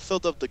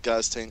filled up the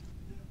gas tank,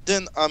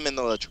 then I'm in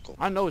electrical.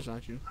 I know it's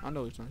not you.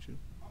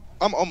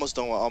 I'm almost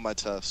done with all my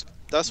tasks.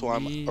 That's why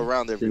I'm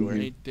around everywhere.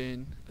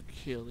 Nathan,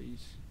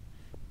 Achilles,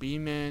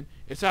 B-Man.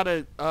 It's out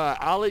of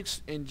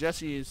Alex and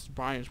Jesse is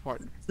Brian's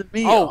partner.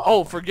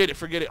 Oh, forget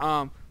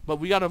it. But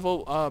we gotta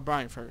vote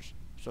Brian first.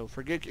 So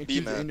forget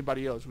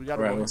anybody else. We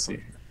gotta vote him first.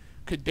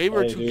 Cause they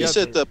were together. You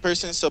said the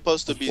person's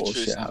supposed to be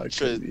Bullshit,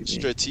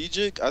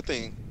 strategic. I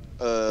think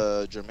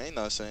Jermaine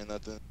not saying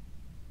nothing.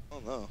 I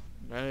don't know.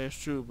 That is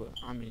true, but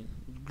I mean,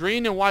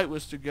 green and white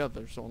was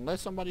together. So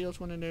unless somebody else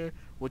went in there,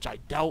 which I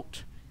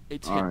doubt,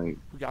 it's him. Right.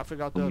 We gotta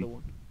figure out the other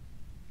one.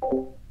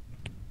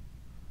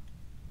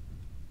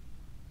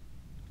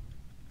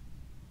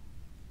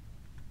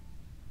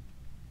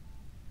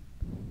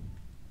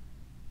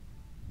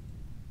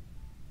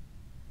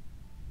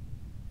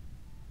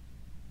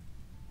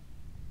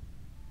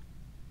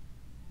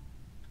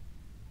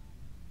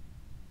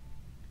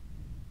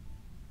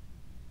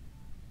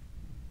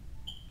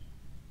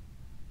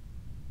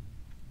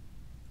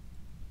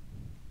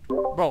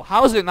 Bro,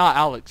 how is it not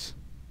Alex?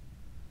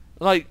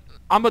 Like,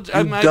 I'm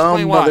gonna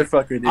explain why.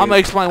 I'm gonna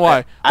explain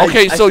why.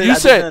 Okay, so you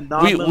said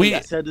we.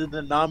 I said it's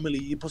an anomaly.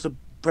 You're supposed to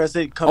press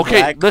it, come back.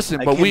 Okay,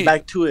 listen, but we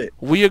back to it.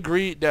 We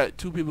agreed that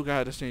two people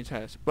got the same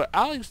task. But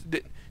Alex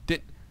did.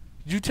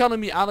 You telling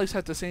me Alex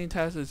had the same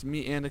task as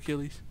me and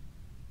Achilles?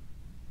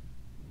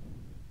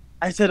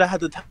 I said I had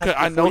the task.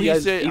 I know he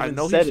said. I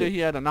know he said he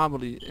had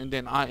anomaly, and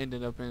then I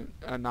ended up in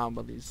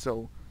anomaly.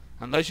 So.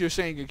 Unless you're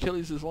saying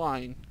Achilles is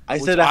lying. I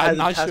said I had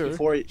the task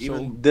before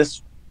even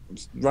this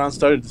round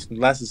started. This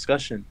last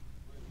discussion.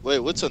 Wait,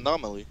 what's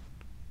anomaly?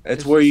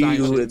 It's where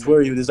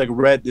there's like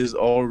red. There's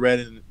all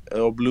red and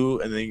all blue,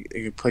 and then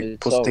you're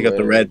supposed to take out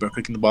the red by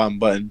clicking the bottom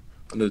button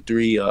on the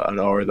three or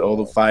all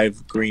the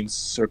 5 green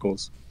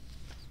circles.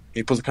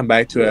 You're supposed to come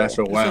back to it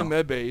after a while. It's a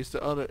medbay.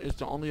 It's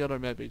the only other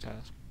medbay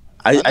task.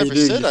 I literally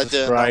just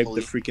described the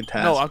freaking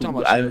task. No, I'm talking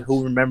about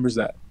who remembers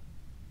that?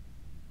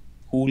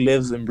 Who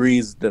lives and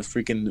breathes the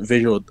freaking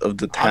visual of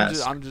the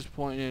task? I'm just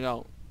pointing it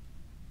out.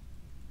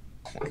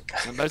 Oh my god.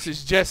 Unless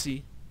it's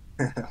Jesse,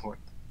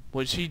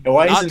 which he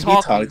Why not isn't he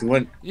talking. talking?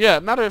 When Yeah,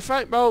 matter of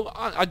fact, bro,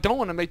 I don't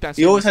want to make that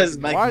he same always has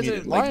mistake his again. mic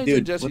muted. Like, Why isn't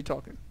dude, Jesse what,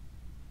 talking?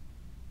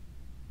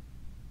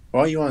 why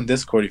are you on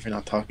Discord if you're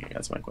not talking?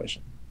 That's my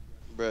question.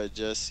 Bruh,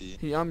 Jesse.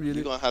 He You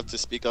unmuted. gonna have to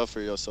speak up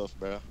for yourself,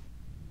 bro.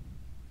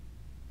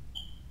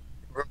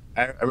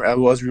 I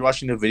was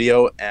rewatching the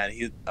video and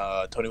he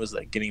Tony was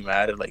like getting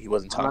mad and like he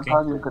wasn't I'm not talking.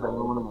 talking because I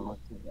don't want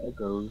to like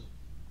echoes.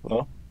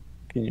 Hello?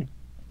 Can you?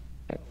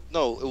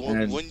 No,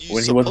 And when you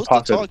when he wasn't supposed to talking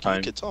at the talk, you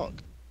time. can talk.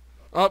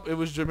 Oh, it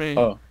was Jermaine.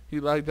 Oh. He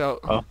lagged out.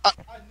 Oh.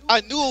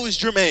 I knew it was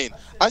Jermaine.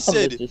 I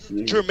said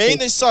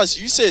Jermaine is sus.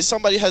 You said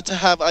somebody had to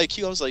have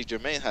IQ. I was like,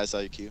 Jermaine has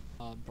IQ.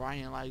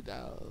 Brian lagged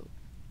out.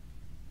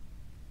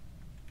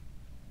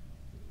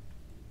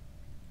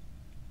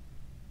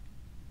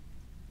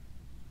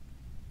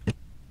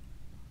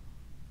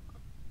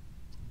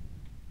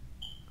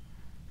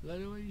 Like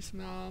the way you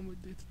smell, I'm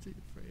addicted to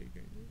your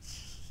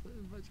fragrance.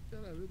 But you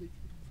gotta really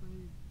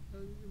complain.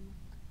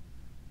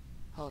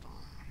 Hold on.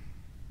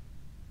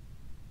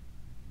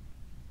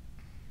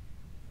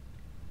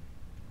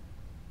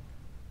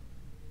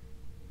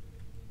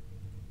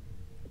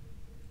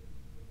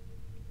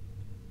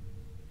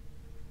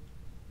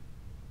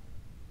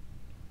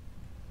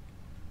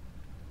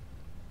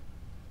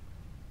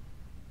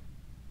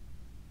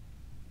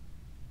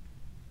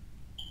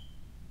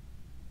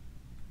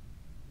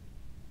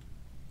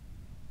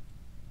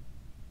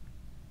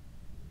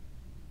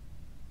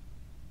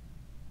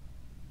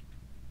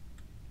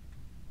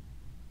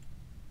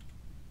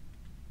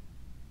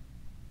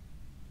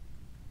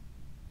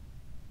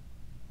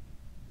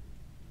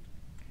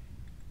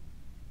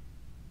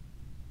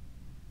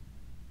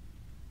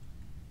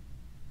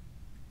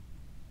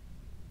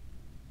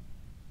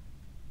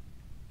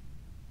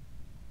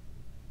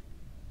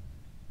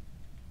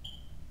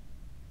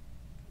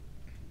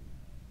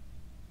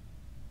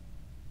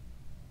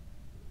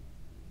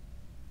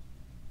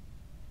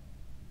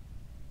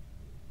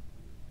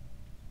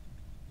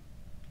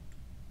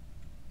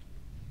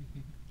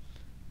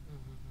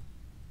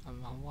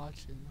 I'm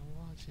watching.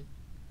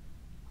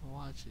 I'm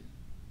watching.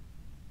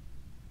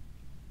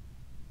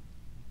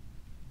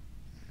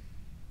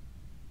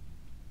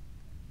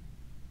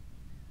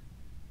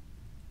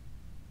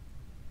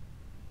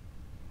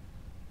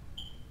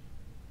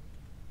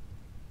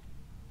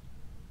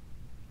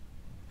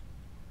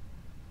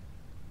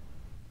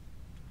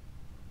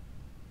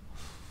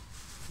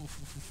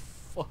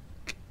 Fuck.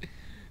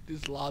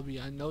 This lobby,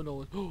 I know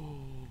no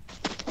one.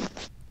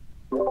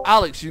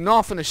 Alex, you know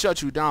I'm finna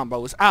shut you down,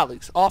 bro. It's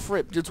Alex. Off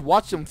rip. Just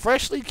watch him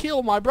freshly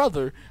kill my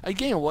brother.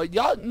 Again, what?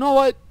 Y'all know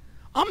what?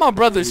 I'm my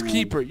brother's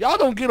keeper. Y'all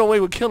don't get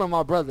away with killing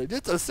my brother. This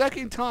the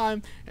second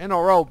time in a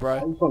row,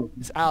 bro.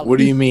 It's Alex. What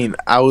do you mean?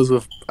 I was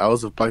with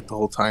Black the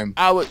whole time.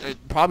 I would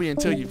probably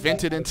until you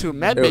vented into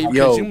Medbay because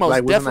Yo, you most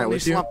Black, wasn't I definitely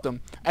with you? slumped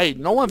him. Hey,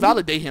 no one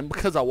validate him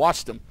because I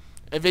watched him.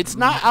 If it's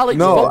not Alex,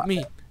 No, vote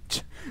me.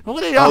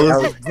 What are I y'all?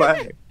 was with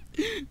Black.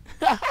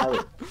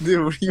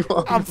 Dude, what do you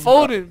want? I'm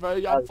folding,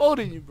 bro. I'm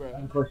folding you, I have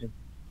bro. a question.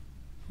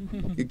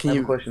 Can I have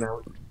you? a question,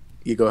 Alex.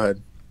 You go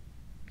ahead.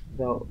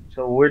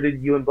 So where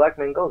did you and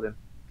Blackman go then?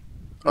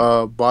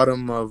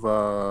 Bottom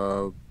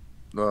of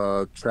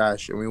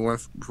trash, and we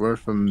went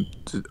from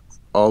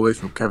all the way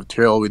from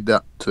cafeteria all the way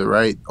down to the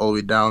right, all the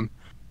way down.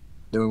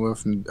 Then we went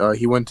from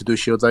he went to do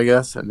shields, I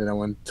guess, and then I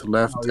went to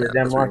left. Oh, you're And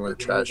damn that's where we right. went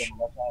to trash.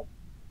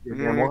 You're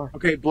damn right.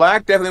 Okay,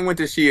 Black definitely went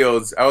to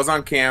Shields. I was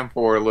on cam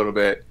for a little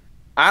bit.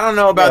 I don't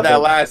know about Yeah, that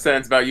but- last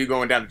sentence about you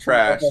going down to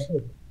trash.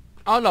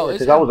 Oh no, Yeah,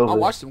 it's 'cause I was him. I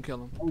over watched him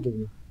kill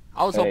him.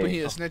 I was hoping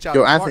he'd snitch out.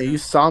 Yo, his Anthony, partner. you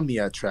saw me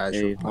at trash.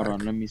 Hey, with hold Black.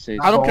 on, let me say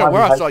I don't something. care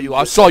where I saw you.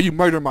 I saw you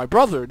murder my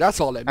brother. That's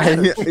all that I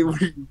matters.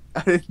 didn't-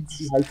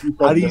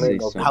 How do you say know?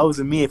 something? How was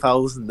it me if I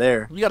wasn't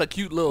there? You got a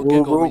cute little Where-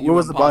 giggle. where- when you where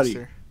was the body?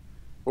 imposter.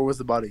 Where was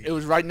the body? It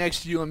was right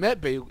next to you and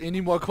Medbay.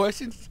 Any more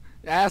questions,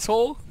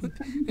 asshole?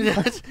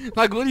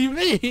 Like, what do you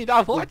mean?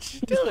 I watched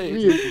you do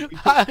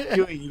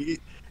it.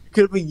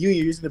 Could have been you.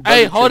 You're using the.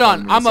 Hey, brother hold trick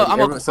on. me. I'm So a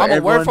everyone-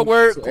 so word for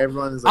word. so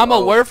everyone's like, I'm a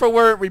oh. word for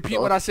word. Repeat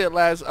So? what I said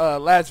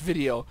last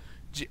video.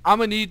 I'm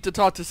gonna need to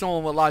talk to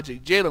someone with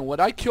logic. Jalen, would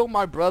I kill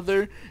my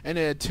brother in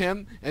an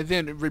attempt and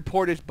then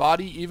report his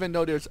body even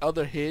though there's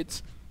other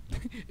hits?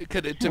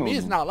 Because to me,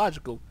 it's not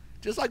logical.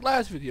 Just like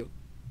last video.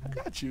 I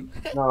got you.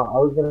 No, I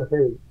was gonna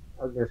say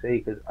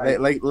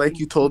because Like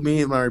you told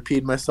me, and I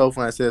repeated myself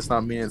when I said it's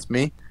not me, it's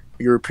me.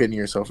 You're repeating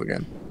yourself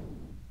again.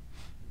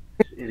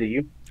 Is it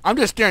you? I'm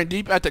just staring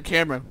deep at the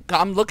camera.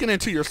 I'm looking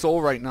into your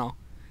soul right now.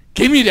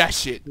 Give me that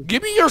shit.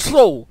 Give me your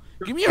soul.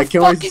 Give me your I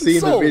can't wait fucking to see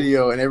soul. the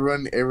video, and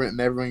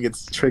everyone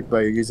gets tricked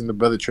by using the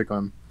brother trick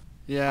on.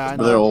 Yeah, I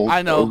They're know. old-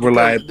 I know. old because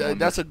reliable.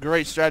 that's a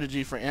great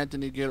strategy for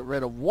Anthony to get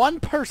rid of one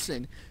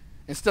person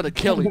instead of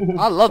killing.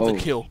 I love the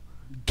kill.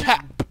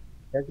 Cap.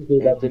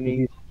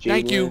 Anthony,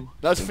 Thank Jalen, you.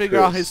 Let's and figure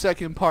out Chris. his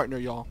second partner,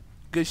 y'all.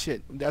 Good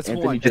shit. That's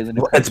Anthony, one. Jalen, and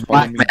It's Chris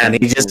Black follow me Man. down He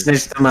the just story.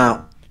 snitched him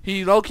out.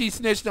 He low-key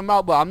snitched him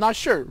out, but I'm not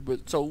sure.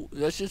 But so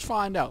let's just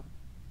find out.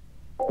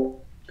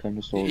 Come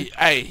to story.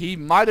 Hey, he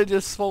might have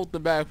just sold the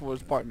bag for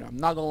his partner. I'm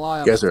not gonna lie.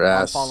 You guys are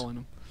I'm ass. following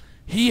him.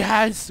 He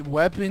has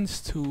weapons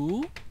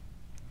too?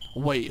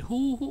 Wait,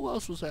 who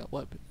else was at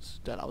weapons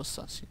that I was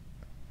sussing?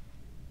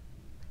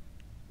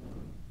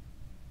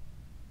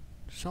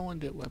 Someone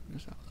did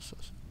weapons that I was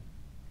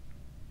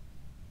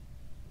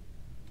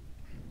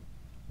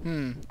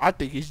sussing. I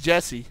think it's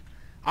Jesse.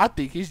 I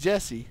think it's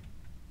Jesse.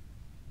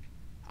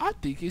 I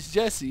think it's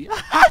Jesse.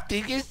 I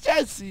think it's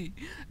Jesse.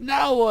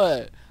 Now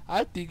what?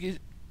 I think it's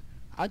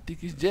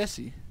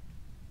Jesse.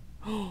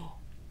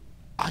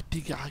 I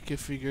think I can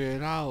figure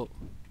it out.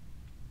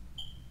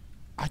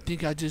 I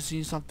think I just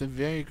seen something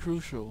very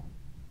crucial.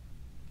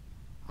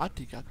 I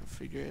think I can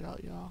figure it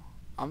out, y'all.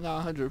 I'm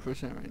not 100%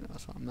 right now,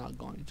 so I'm not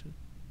going to.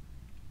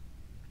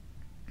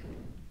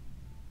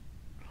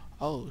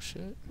 Oh,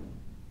 shit.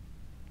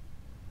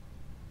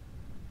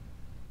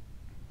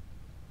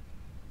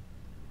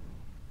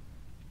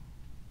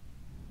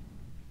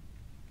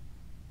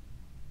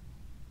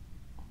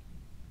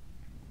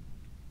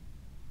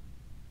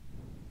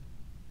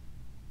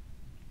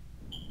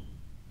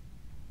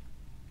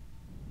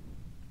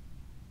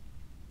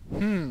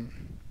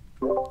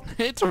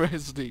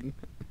 Interesting.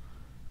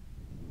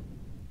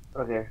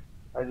 Okay.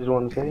 I just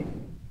want to say,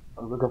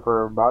 I was looking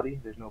for a body.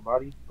 There's no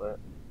body, but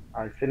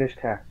I finished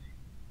tasks,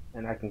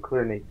 and I can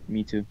clear Nate.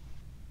 Me too.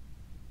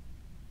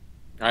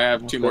 I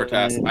have 2 more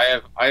tasks.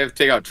 I have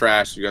take out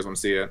trash. You guys want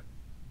to see it?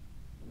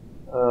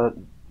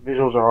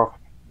 Visuals are off.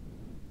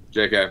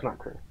 JK. It's not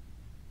clear.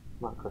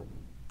 Not clear.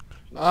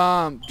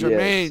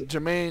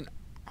 Jermaine,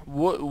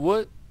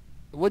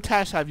 what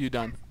tasks have you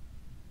done?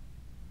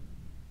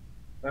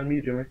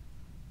 Unmute, Jimmy.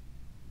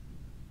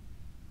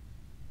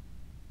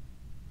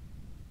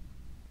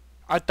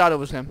 I thought it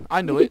was him.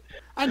 I knew it.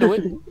 I knew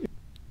it.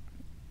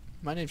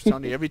 My name's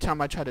Tony. Every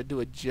time I try to do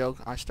a joke,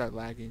 I start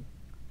lagging.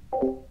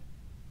 Bro,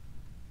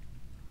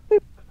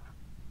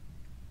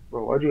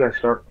 why'd you guys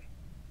start?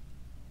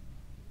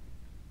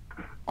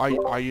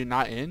 Are you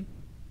not in?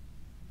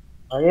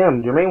 I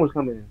am. Jermaine was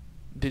coming in.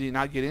 Did he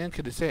not get in?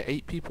 Could it say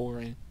 8 people were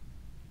in?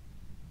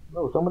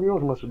 No, somebody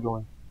else must have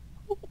joined.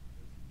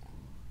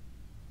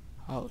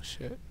 Oh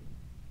shit.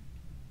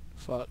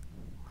 Fuck.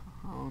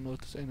 I don't know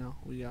what to say now.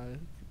 We gotta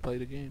play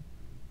the game.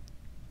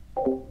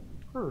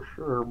 For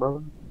sure,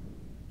 brother.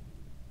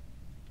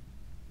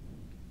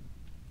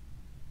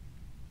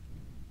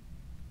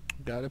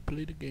 Gotta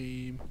play the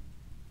game.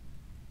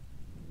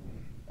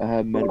 I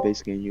have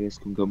Metabase game. You guys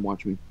can come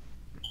watch me.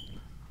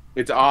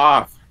 It's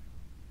off.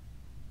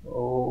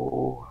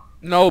 Oh.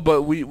 No,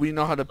 but we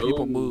know how the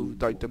people Ooh.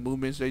 move, like the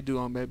movements they do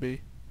on Medbay,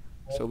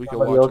 so we can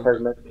Somebody else watch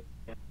has them. met.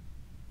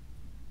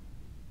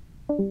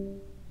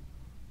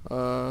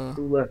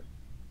 Who left?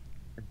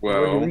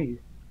 Where'd you Well, leave?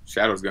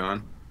 Shadow's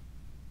gone.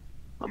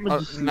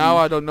 Now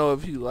I don't know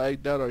if he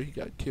lagged out or he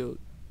got killed.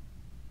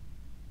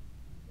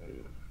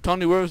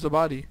 Tony, where was the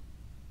body?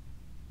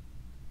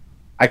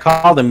 I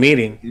called a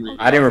meeting.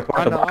 I didn't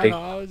report I the know, body.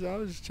 I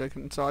was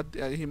checking. So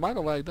he might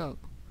have lagged out.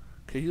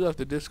 Okay, he left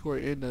the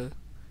Discord in the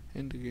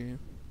game.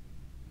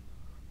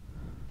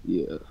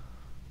 Yeah.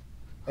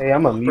 Hey,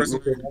 I'm a The mute.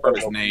 person who confirmed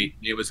is Nate.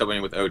 Nate was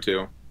helping with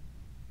O2.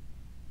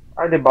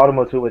 I did bottom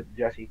of 2 with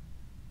Jesse.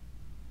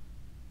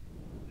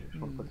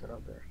 Just want to put that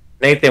out there.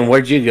 Nathan,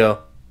 where'd you go?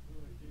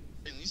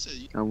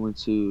 I went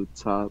to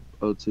top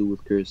O2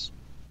 with Chris.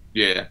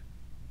 Yeah.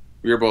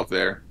 We were both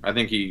there. I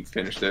think he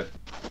finished it.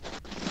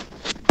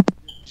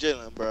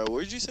 Jalen, bro,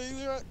 where'd you say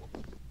you were at?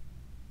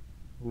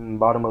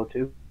 Bottom of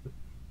 2,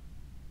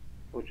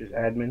 which is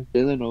admin.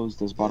 Jalen knows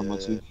this bottom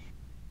O2.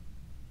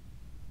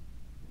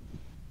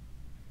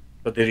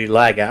 But did he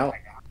lag out?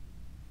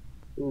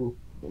 Ooh.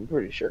 I'm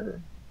pretty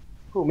sure.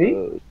 Who,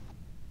 me?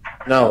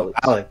 No,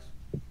 Alex.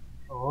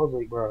 Oh, I was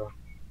like, bro.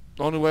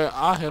 The only way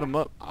I hit him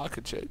up, I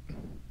could check.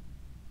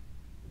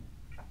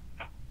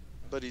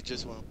 But he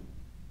just went.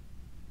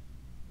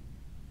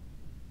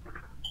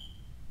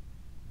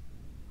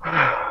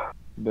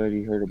 But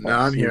he heard about. No,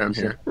 I'm here. I'm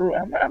here.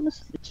 I'm a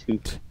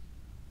shoot.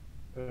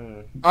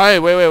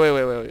 Alright,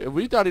 wait.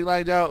 We thought he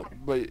lagged out,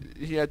 but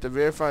he had to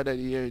verify that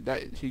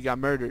he got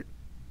murdered.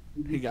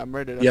 He got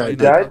murdered. That's Yeah, why he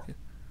he's not died? talking.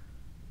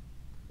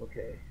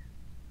 Okay.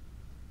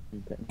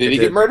 Did he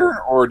get murdered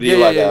or did Yeah,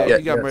 he lag yeah, out? yeah.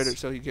 He got Yes. murdered,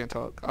 so he can't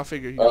talk. I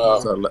figured he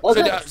got murdered.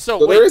 Okay. So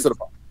So there is a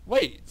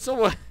wait. So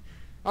what?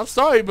 I'm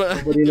sorry, but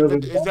Nobody knows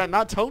what's is that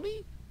not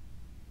Tony?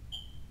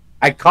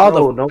 I called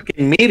No, a no.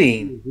 fucking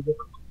meeting. He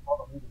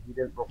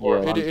didn't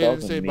report. Yeah. It I'm didn't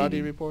talking say body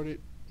meeting. reported.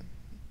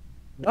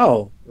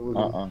 No. It was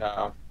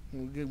No.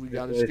 We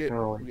gotta It's skip.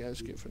 kinda like- We gotta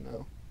skip for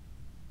now.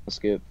 Let's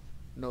skip.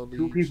 No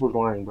 2 leads. people's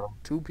lying, bro.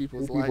 Two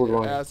people's Two lying people's their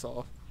lying. ass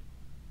off.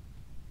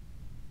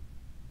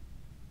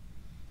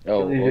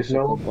 Oh, You just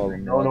also know, come follow me.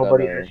 no, I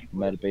nobody got has a you.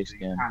 Metabase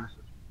game.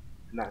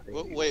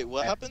 Wait,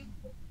 what happened?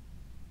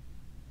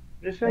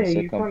 Just I saying,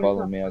 said you come kinda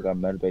follow me. I got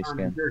Metabase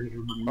game.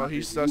 Oh,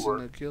 he's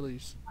sussing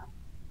Achilles.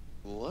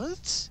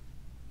 What?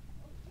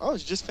 I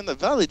was just finna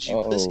validate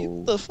you, pussy.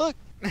 What the fuck?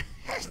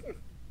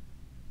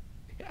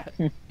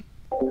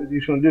 What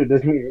you gonna do?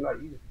 Doesn't mean you're not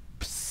eating.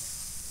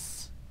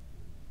 Psst.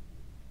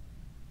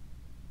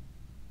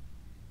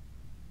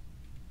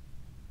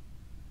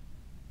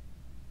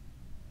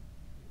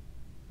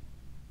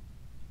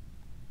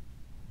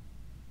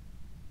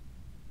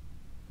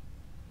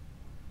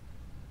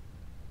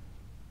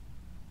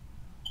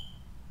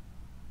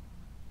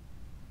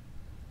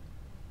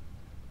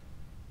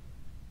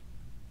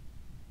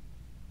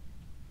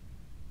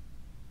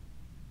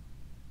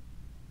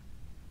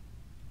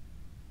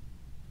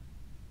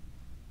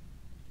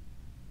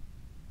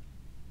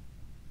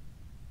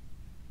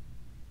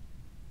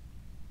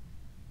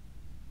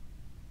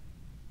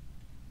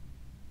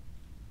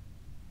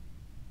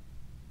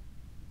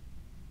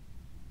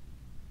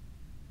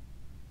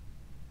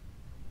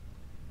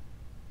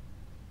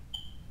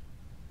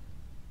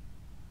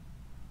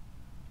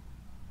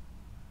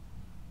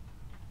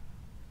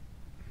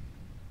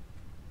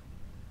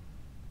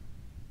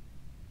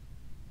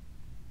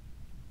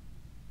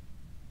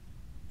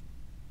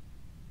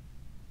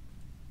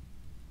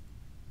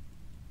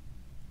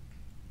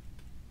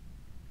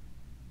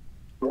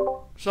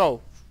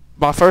 So,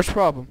 my first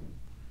problem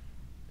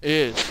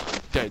is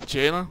that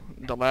Jalen,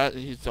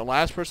 he's the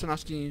last person I've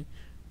seen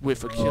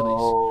with Achilles.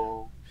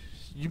 No,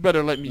 You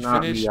better let it's me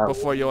not finish me. I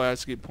before your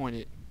ass get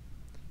pointed.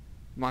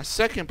 My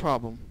second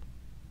problem,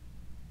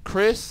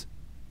 Chris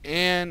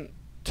and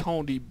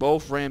Tony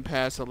both ran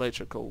past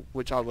electrical,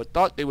 which I would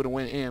thought they would have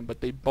went in,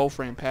 but they both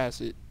ran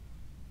past it.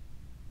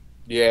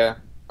 Yeah,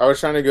 I was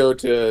trying to go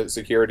to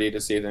security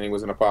to see if anything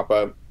was gonna pop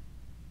up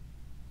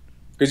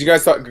because you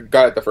guys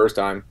got it the first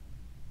time.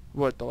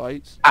 What, the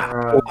lights?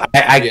 I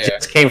Yeah.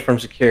 just came from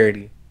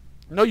security.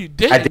 No, you I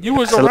didn't. did You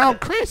was select-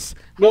 around Chris.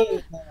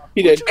 No,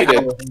 he did. He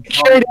did.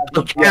 Security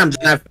on cams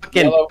and I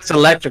fucking Yellow. it's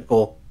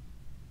electrical.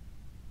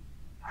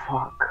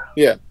 fuck.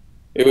 Yeah,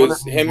 it What was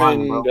if he's him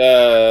lying, and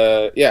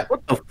bro? yeah,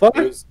 What the fuck?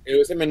 it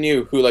was him and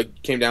you who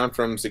like came down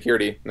from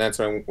security, and that's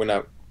when I went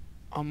up.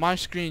 On my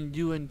screen,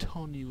 you and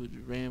Tony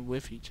ran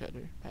with each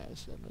other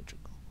past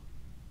electrical.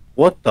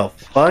 What the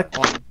fuck?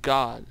 On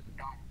God.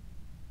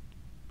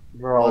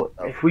 Bro, What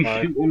the if we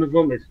fuck? shoot one of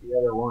them, it's the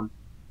other one.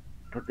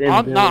 But then,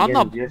 I'm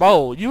not, Jesse,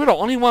 bro, you were the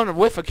only one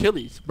with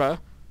Achilles, bro.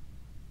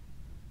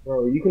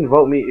 bro, you can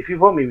vote me. If you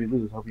vote me, we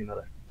lose. Hope you know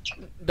that.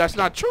 That's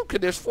not true, because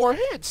there's 4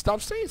 heads.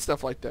 Stop saying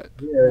stuff like that.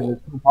 Yeah, and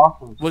it's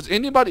impossible.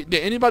 Did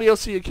anybody else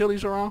see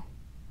Achilles around?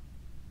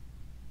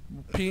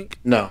 Pink?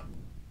 No.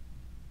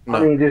 I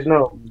mean, just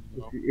know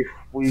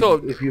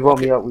if you vote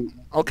me up, we.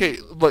 Okay,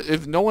 but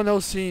if no one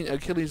else seen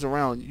Achilles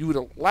around, you were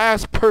the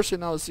last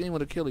person I was seeing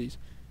with Achilles.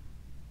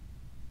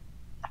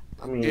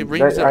 I mean, It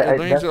rings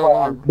that's the why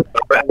alarm.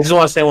 I just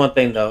want to say one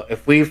thing though.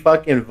 If we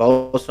fucking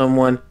vote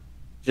someone,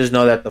 just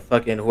know that the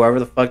fucking whoever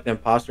the fuck the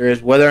imposter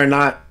is, whether or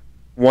not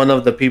one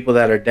of the people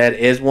that are dead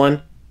is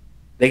one,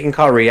 they can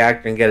call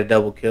reactor and get a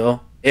double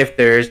kill. If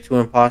there is 2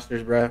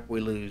 imposters, bruh, we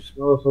lose.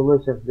 No, so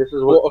listen, this is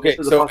Well, what. okay,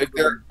 this is so the if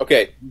they're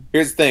okay,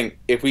 here's the thing: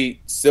 if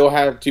we still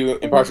have 2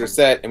 imposters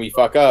set and we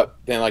fuck up,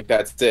 then like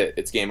that's it.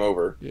 It's game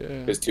over. Yeah.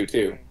 It's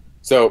 2-2.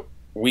 So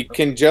we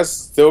can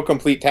just still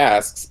complete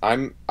tasks.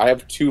 I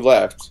have 2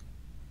 left.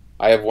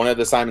 I have one of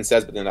the Simon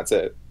Says, but then that's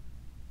it.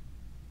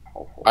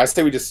 I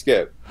say we just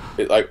skip.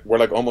 We're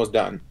like almost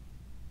done.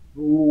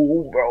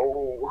 Ooh,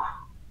 bro.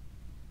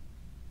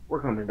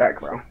 We're coming back,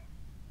 bro.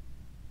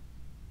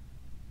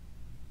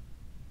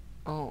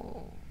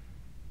 Oh.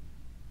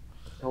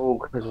 Oh,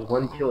 because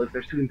one kill. If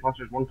there's 2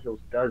 imposters, 1 kill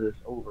does us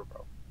over,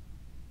 bro.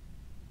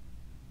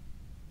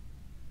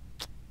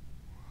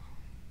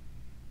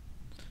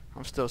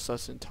 I'm still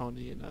sussing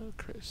Tony and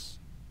Chris.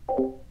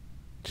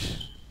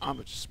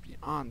 I'ma just be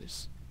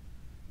honest.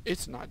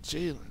 It's not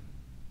Jalen.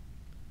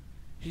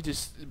 He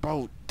just,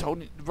 bro,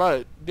 Tony,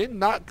 bro,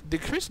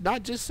 did Chris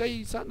not just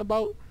say something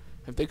about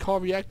if they call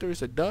reactor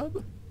it's a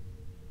dub?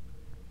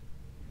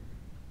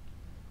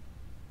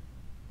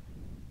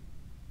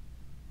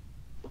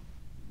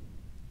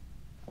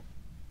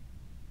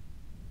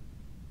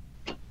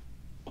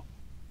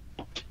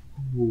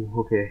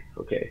 Ooh,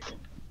 okay.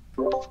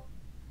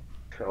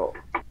 So,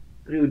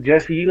 dude,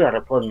 Jesse, you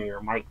gotta plug me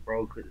your mic,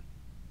 bro,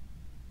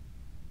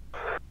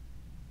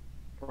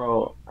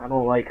 bro, I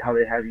don't like how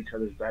they have each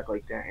other's back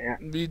like that. Yeah.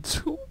 Me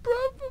too, bro.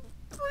 I'm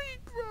free,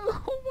 bro.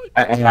 Oh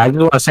my God. I just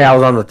want to say I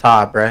was on the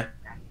top, bruh.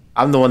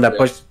 I'm the one that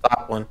pushed the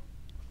top one.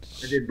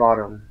 I did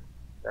bottom.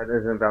 That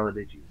doesn't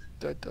validate you.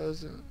 That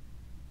doesn't.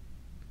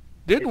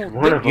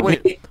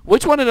 Wait,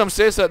 Which one of them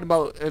said something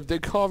about if they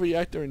call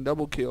reactor and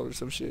double kill or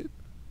some shit?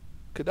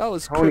 Cause that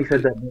was Tony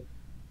cryptic. said that.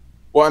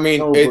 Well, I mean,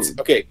 No, it's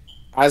but- okay.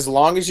 As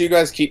long as you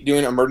guys keep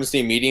doing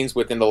emergency meetings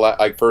within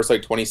the first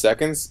 20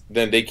 seconds,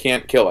 then they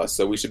can't kill us.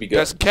 So we should be good.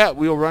 That's cat.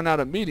 We'll run out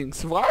of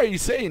meetings. Why are you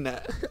saying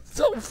that?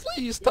 So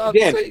please stop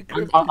Again,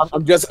 saying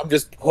I'm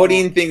just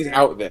putting things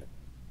out there.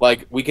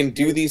 Like we can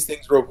do these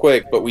things real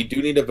quick, but we do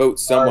need to vote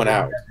someone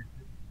out.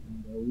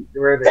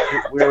 We're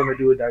in a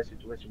do or die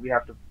situation. We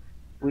have to.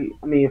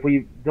 I mean, if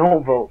we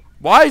don't vote,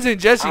 Why isn't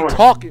Jesse I don't-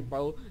 talking,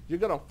 bro? You're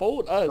gonna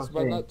fold us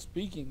by Okay. not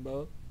speaking,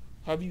 bro.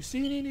 Have you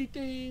seen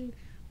anything?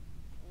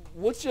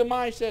 What's your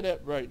mindset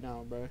at right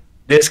now, bro?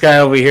 This guy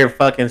over here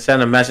fucking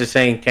sent a message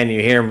saying, "Can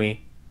you hear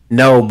me?"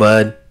 No,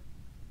 bud.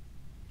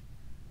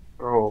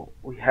 bro,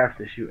 we have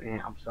to shoot.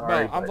 And I'm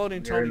sorry. Bro, I'm but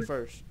voting we're in Tony a-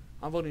 first.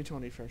 I'm voting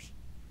Tony first.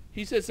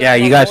 He said Yeah,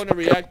 something you about guys- going to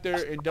reactor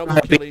and double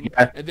R.I.P. killing,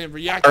 and then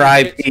reactor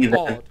R.I.P. gets then.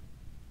 called.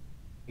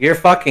 You're a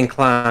fucking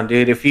clown,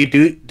 dude. If you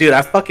do, dude,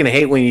 I fucking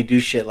hate when you do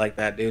shit like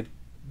that, dude.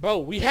 Bro,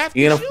 we have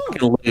You're to gonna shoot.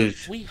 fucking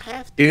lose. We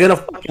have to. You're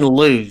gonna fucking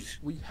lose.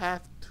 We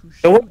have to shoot.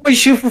 So what do we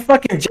shoot for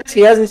fucking Jesse?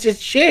 He hasn't said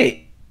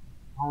shit.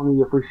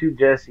 Only if we shoot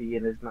Jesse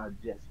and it's not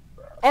Jesse,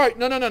 bro. All right,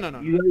 no.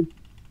 You guys,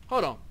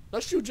 Hold on.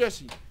 Let's shoot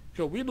Jesse.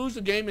 So we lose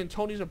the game and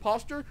Tony's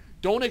imposter.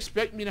 Don't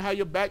expect me to have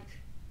your back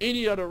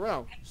any other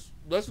round.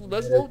 Let's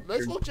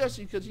vote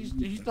Jesse because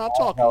he's not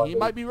talking. He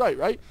might be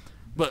right?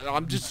 But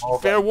I'm just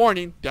fair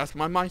warning. That's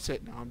my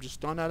mindset now. I'm just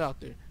throwing that out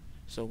there.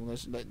 So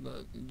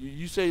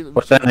you say.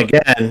 But then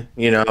again,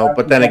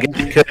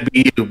 it could be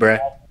you, bruh.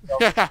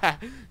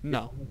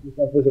 No.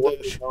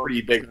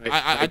 Pretty big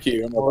I-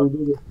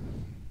 IQ.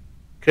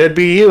 Could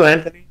be you,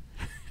 Anthony.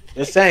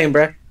 Just saying,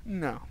 bruh.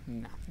 No.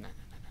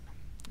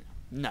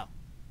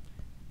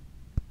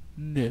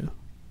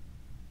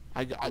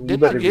 You Didn't I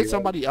better be get right.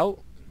 somebody out?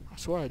 I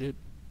swear I did.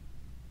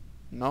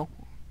 No,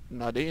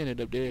 no, they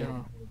ended up dead,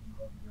 huh?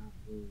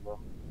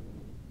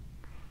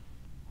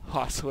 Oh,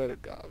 I swear to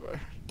God, bro.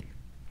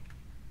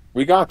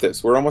 We got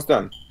this. We're almost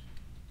done.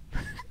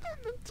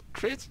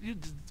 Chris, you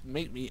just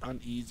make me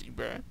uneasy,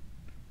 bro.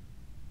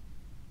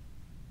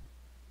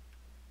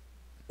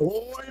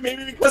 Boy,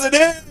 maybe because it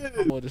is.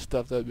 I would have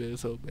stuffed that man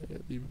so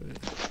badly, man.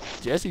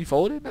 Jesse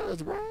folded? That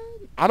was Brian?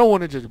 I don't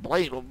want to just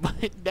blame him,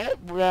 but that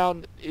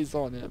round is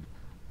on him.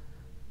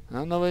 I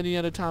don't know any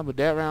other time, but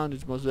that round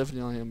is most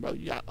definitely on him, bro.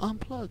 You got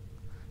unplugged.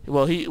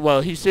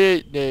 He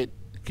said that,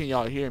 can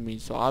y'all hear me?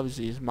 So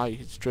obviously his mic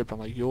is tripping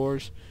like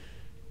yours,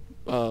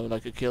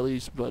 like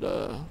Achilles, but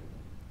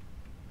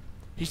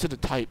he should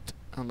have typed.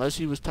 Unless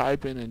he was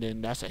typing, and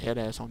then that's a head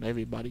ass on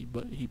everybody.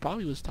 But he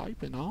probably was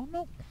typing. I don't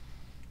know.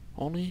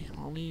 Only. I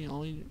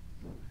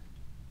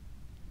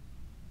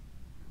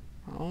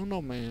don't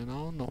know, man. I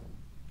don't know.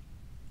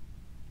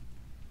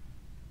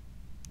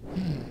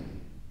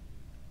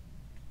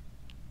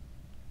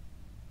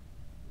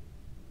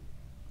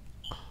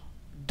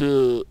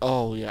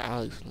 Oh yeah,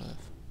 Alex left.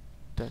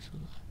 That's who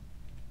left.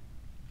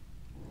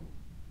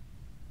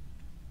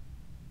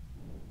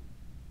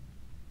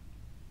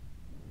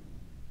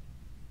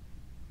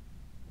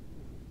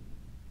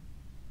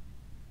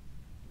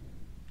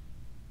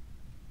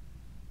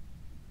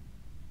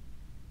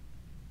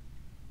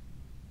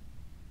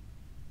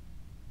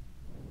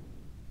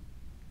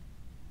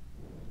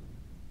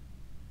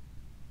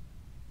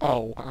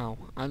 Oh wow,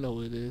 I know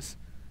what it is.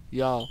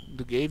 Y'all,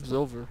 the game's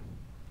over.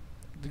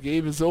 The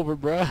game is over,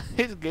 bruh.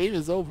 His game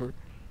is over.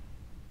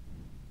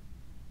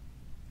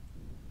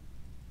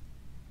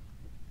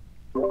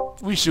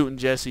 We shooting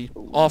Jesse.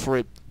 Offer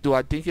it. Do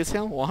I think it's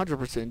him?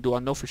 100%. Do I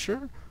know for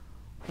sure?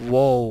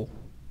 Whoa.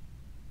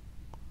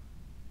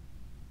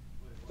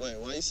 Wait,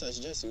 why you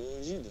such Jesse? What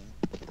was you doing?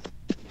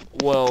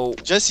 Well.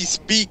 Jesse,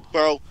 speak,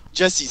 bro.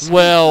 Jesse, speak,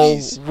 Well.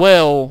 please.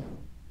 Well.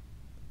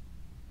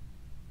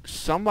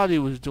 Somebody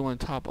was doing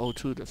top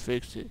O2 to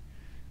fix it.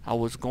 I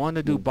was going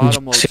to do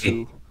bottom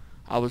O2.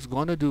 I was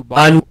going to do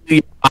bottom.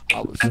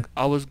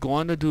 I was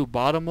going to do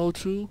bottom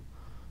O2,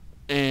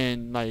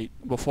 and like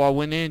before I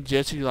went in,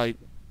 Jesse like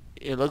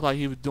it looked like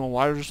he was doing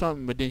wires or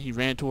something, but then he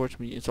ran towards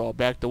me, and so I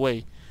backed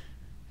away.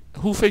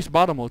 Who fixed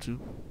bottom O2?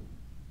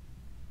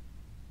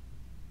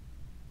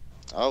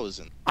 I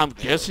wasn't. I'm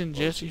guessing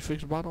Jesse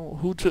fixed bottom.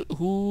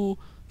 Who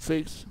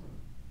fixed?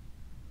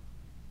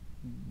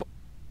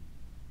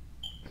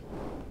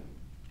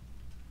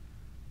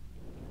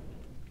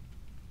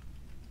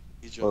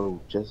 Oh,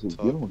 Jesse, you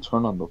don't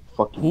turn on the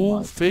fucking Who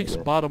mic, fixed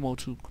nigga. bottom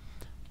O2?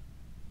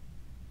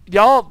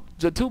 Y'all,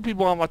 the two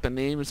people I'm about to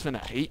name is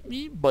finna hate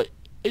me, but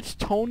it's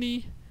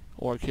Tony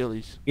or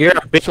Achilles. You're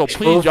a bitch. So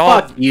please,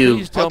 y'all, fuck you.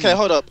 please tell me. Okay,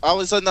 hold up. I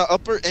was in the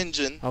upper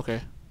engine,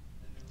 Okay.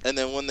 and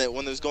then when it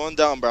was going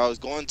down, bro, I was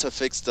going to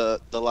fix the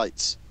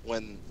lights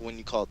when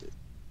you called it.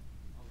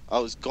 I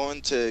was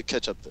going to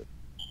catch up there.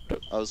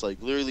 I was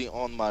like literally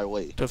on my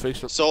way. To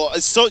fix it. So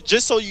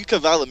just so you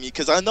can validate me,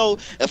 because I know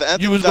if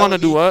Anthony You was gonna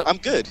do what? I'm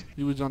good.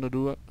 You was gonna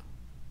do what?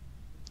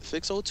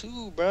 Fix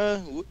O2,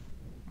 bruh.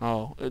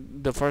 Oh,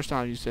 the first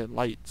time you said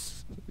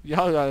lights.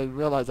 Y'all gotta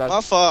realize that.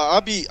 My fault.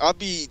 I'll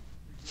be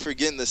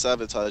forgetting the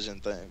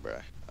sabotaging thing,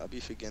 bruh. I'll be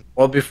forgetting.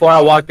 Well, before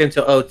I walked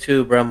into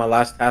O2, bro, my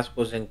last task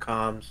was in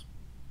comms.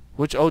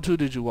 Which O2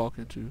 did you walk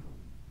into?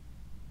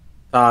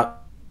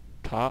 Top.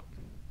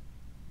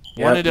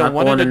 One of Yep,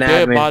 the in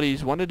dead admin.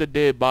 bodies. One of the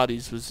dead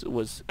bodies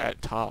was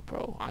at top,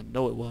 bro. I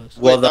know it was.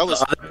 Well, Wait, the that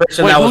was- other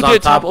person Wait, that who was on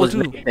did top top was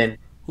O2? Nathan.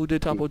 Who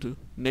did top O2? Hold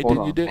Nathan,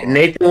 on, you did. hold on.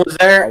 Nathan was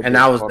there, I and did,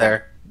 I was hold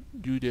there.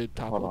 You did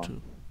top Hold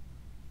O2.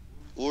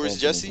 Where's Anthony.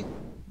 Jesse?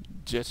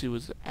 Jesse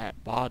was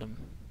at bottom.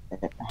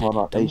 Hold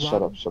on. do Hey, shut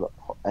up, bottom? shut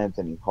up.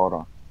 Anthony, hold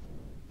on.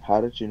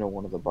 How did you know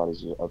one of the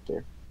bodies was up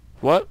there?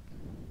 What?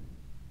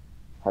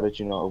 How did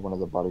you know one of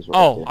the bodies was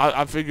up Oh, there?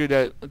 I figured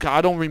that.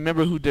 I don't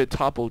remember who did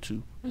top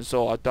O2, and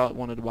so I thought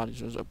one of the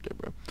bodies was up there,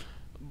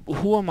 bro.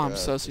 Who am I Bruh,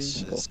 sussing? this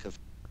shit is conf-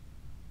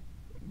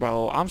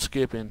 Bro, I'm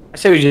skipping. I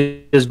say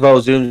we just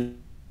vote zoom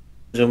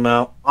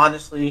out.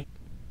 Honestly,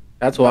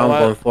 that's what You know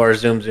I'm what? going for.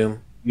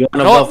 Zoom. You want to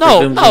No, vote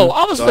for zoom?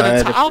 I was Go gonna.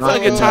 ahead. I'm gonna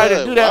get tired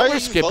of do Why that. are We're you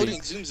skipping.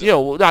 voting Zoom Zoom?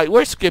 Yo, like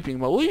we're skipping.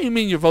 But what do you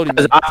mean you're voting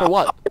me for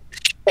what?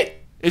 Hey,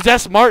 Is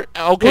that smart?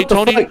 Okay, What the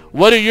Tony. fuck?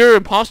 Whether you're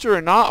imposter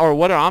or not, or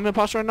whether I'm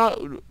imposter or not,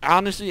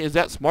 honestly, is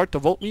that smart to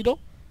vote me though?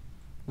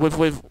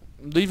 With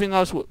leaving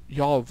us,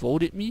 y'all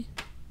voted me.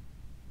 I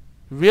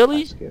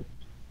Really? skipped.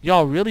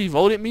 Y'all really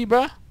voted me,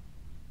 bruh?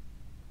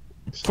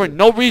 For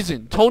no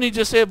reason. Tony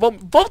just said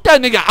vote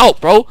that nigga out,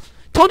 bro.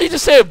 Tony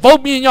just said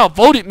vote me and y'all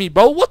voted me,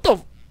 bro. What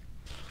the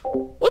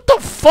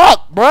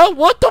fuck, bro?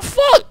 What the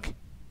fuck?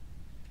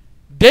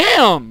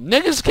 Damn,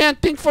 niggas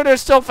can't think for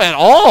themselves at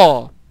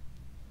all.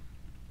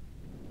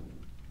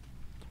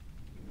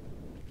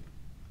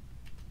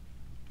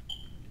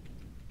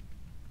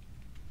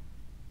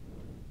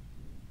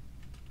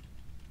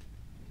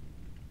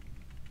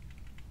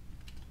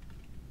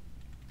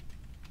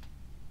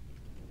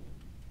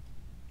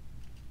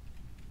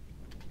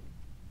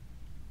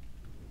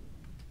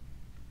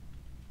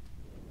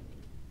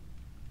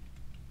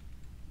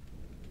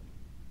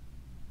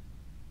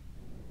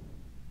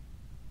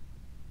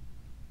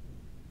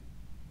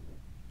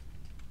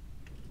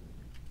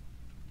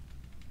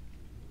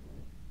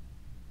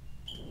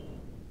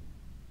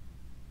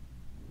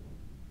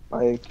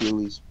 Bye,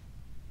 Achilles.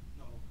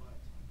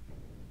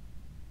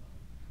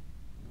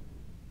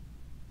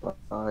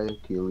 Bye,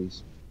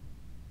 Achilles.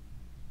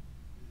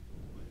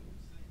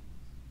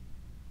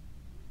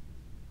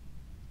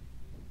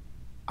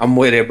 I'm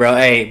with it, bro.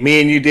 Hey,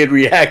 me and you did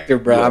reactor,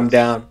 bro. I'm Yes.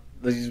 down.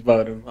 Let's just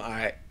vote him. All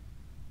right.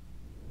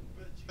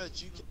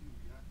 But you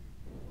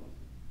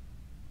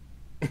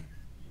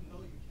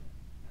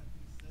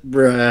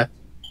Bruh.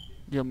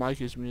 Your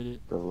mic is muted.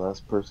 The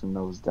last person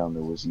that was down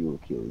there was you,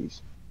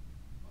 Achilles.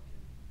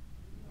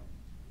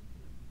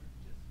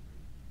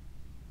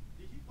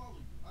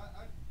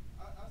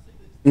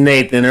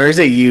 Nathan, or is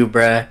it you,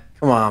 bruh?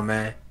 Come on,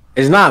 man.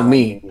 It's It's not not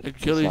me. me. It's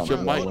Achilles, not your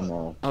me. I mic. went.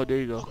 Oh, there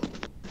you go.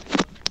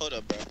 hold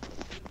up, bro.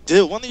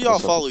 Did one of y'all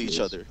What's up, follow each Achilles?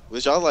 other?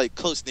 Was y'all like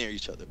close near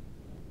each other?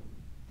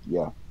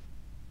 Yeah.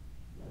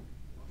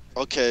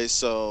 Okay,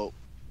 so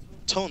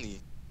Tony,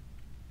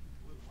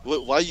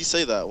 why you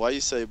say that? Why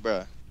you say,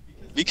 bruh?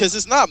 Because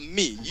it's not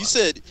me. You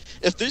said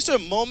if there's a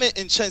moment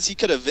in chance he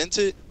could have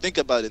vented, think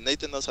about it.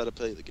 Nathan knows how to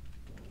play the game.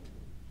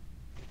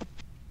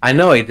 I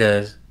know he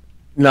does.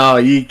 No,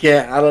 you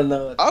can't. I don't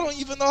know. I don't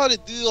even know how to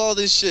do all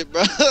this shit,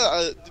 bro.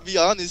 To be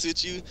honest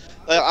with you,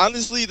 like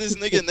honestly, this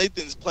nigga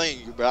Nathan's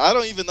playing you, bro. I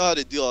don't even know how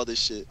to do all this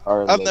shit. All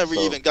right. I've Look. never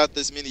So even got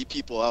this many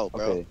people out,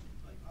 bro. okay.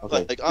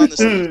 Okay. Like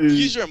honestly, Tony.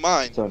 use your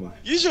mind. Tony.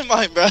 Use your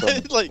mind, bro.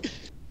 Tony. Like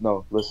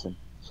No. Listen.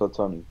 So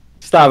Tony.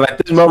 Stop. At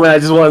this moment, I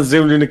just want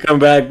zoomed in to come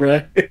back,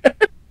 bruh.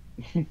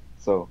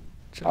 So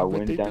I I bet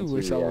went they down do to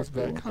wish I was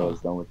reactor. back, Once I huh?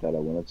 was done with that, I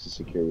went up to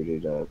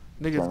security to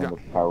Niggas turn on got. the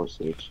power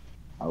switch.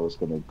 I was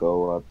gonna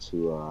go up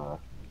to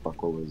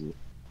fuck. What was it?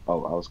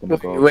 Oh, I was gonna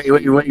go up to.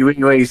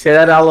 Wait. Say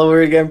that all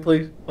over again,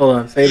 please. Hold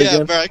on. Say it yeah,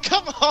 again. bro.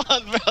 Come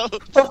on,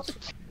 bro.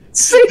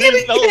 Say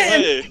There's it no again.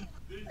 way.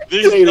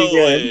 There's Say it no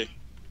again. way.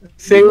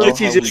 Say You know what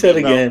you how just we said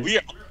did. Bro, again. You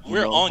we're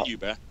know on how, you,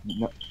 bro.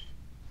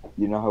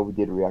 you know how we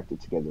did reactor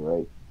together,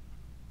 right?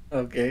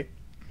 Okay.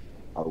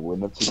 I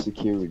went up to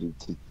security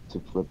to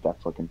flip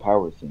that fucking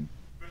power thing.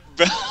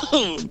 Bro,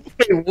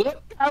 Wait,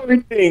 what power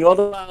thing? Hold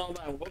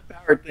on. What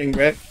power thing,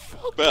 bruh?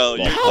 bro,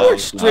 That you're Power power dumb.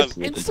 thing strip to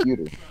the instant.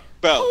 computer.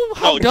 Bro,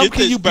 How no, dumb get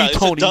can this, you bro. be,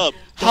 It's a Tony? dub.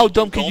 How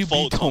dumb can Don't you be,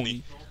 fold, Tony.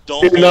 Tony?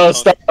 Don't Dude, fold, no, Tony.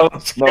 stop. I'm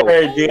No,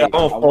 scared, dude. I wait.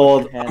 won't I want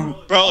your fold. hand.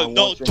 Bro, I no,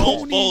 want your don't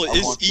hand. Tony. fold. I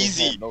It's want your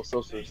easy. hand. No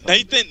substance, Tony.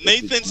 Nathan,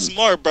 If it's Nathan's you.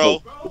 smart, bro.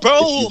 No. Bro,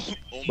 If you,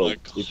 oh my bro.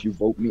 god. If you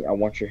vote me, I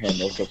want your hand.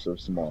 No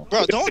substance, small.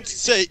 Bro, don't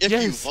say if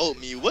you Yes. vote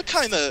me. What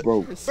kind of,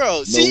 Bro. Yes.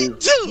 bro? See, No.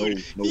 dude,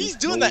 No. No. he's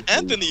doing No. the No.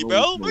 Anthony, No.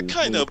 bro. What No.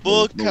 kind No. of No.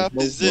 bull No. crap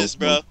No. is No. this,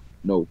 No. bro?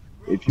 No.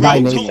 If you Bye,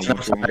 Bro, vote me, I Nathan. Tony, I'm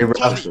want your hand. sorry, No bro.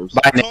 Tony, substance.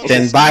 Bye, Tony,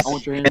 Nathan. Okay. Bye, I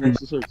want see, your hand. No Nathan.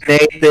 substance.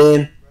 Bye,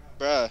 Nathan.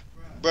 bruh,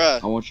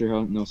 I want your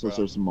hand. No bro.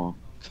 substance, small.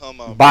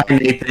 Come on, Bye, bro.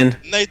 Nathan.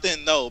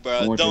 Nathan, no,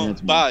 I bro. want your Don't. hand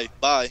tomorrow.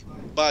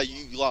 Bye.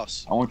 You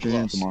lost. I want You your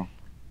hand lost. tomorrow.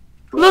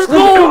 Let's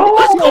Let's go!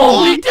 Let's go!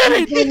 go! He did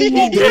it!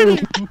 He did Let's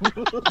it!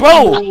 go.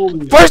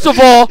 Bro, first of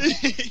all,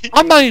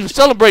 I'm not even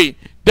celebrating.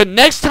 The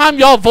next time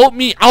y'all vote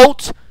me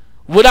out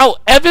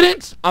without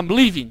evidence, I'm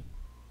leaving.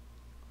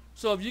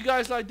 So if you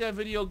guys like that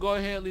video, go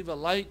ahead, leave a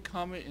like,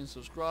 comment, and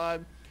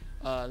subscribe.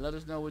 Let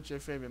us know what your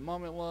favorite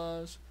moment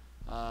was.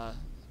 I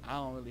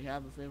don't really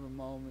have a favorite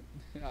moment.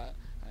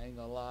 I ain't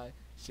gonna lie.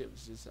 Shit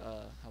was just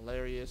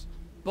hilarious.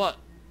 But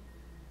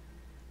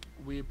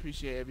we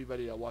appreciate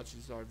everybody that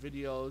watches our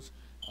videos.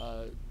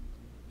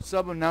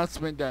 Sub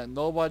announcement that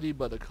nobody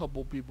but a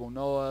couple people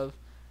know of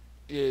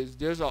is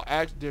there's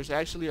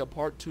actually a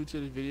part 2 to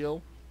the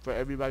video for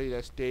everybody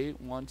that stayed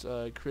once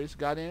Chris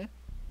got in.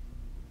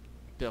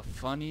 The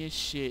funniest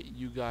shit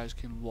you guys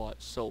can watch.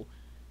 So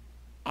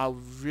I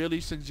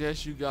really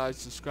suggest you guys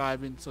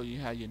subscribing so you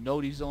have your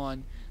noties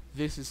on.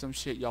 This is some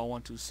shit y'all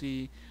want to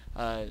see.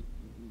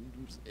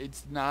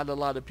 It's not a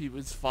lot of people.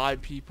 It's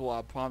 5 people.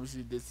 I promise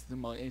you this is the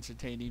most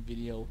entertaining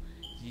video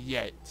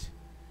yet.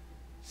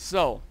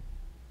 So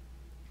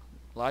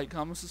like,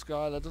 comment,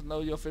 subscribe. Let us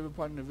know your favorite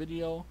part in the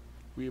video.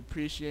 We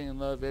appreciate and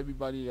love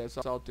everybody that's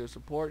out there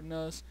supporting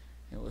us.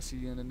 And we'll see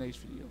you in the next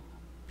video.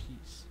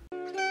 Peace.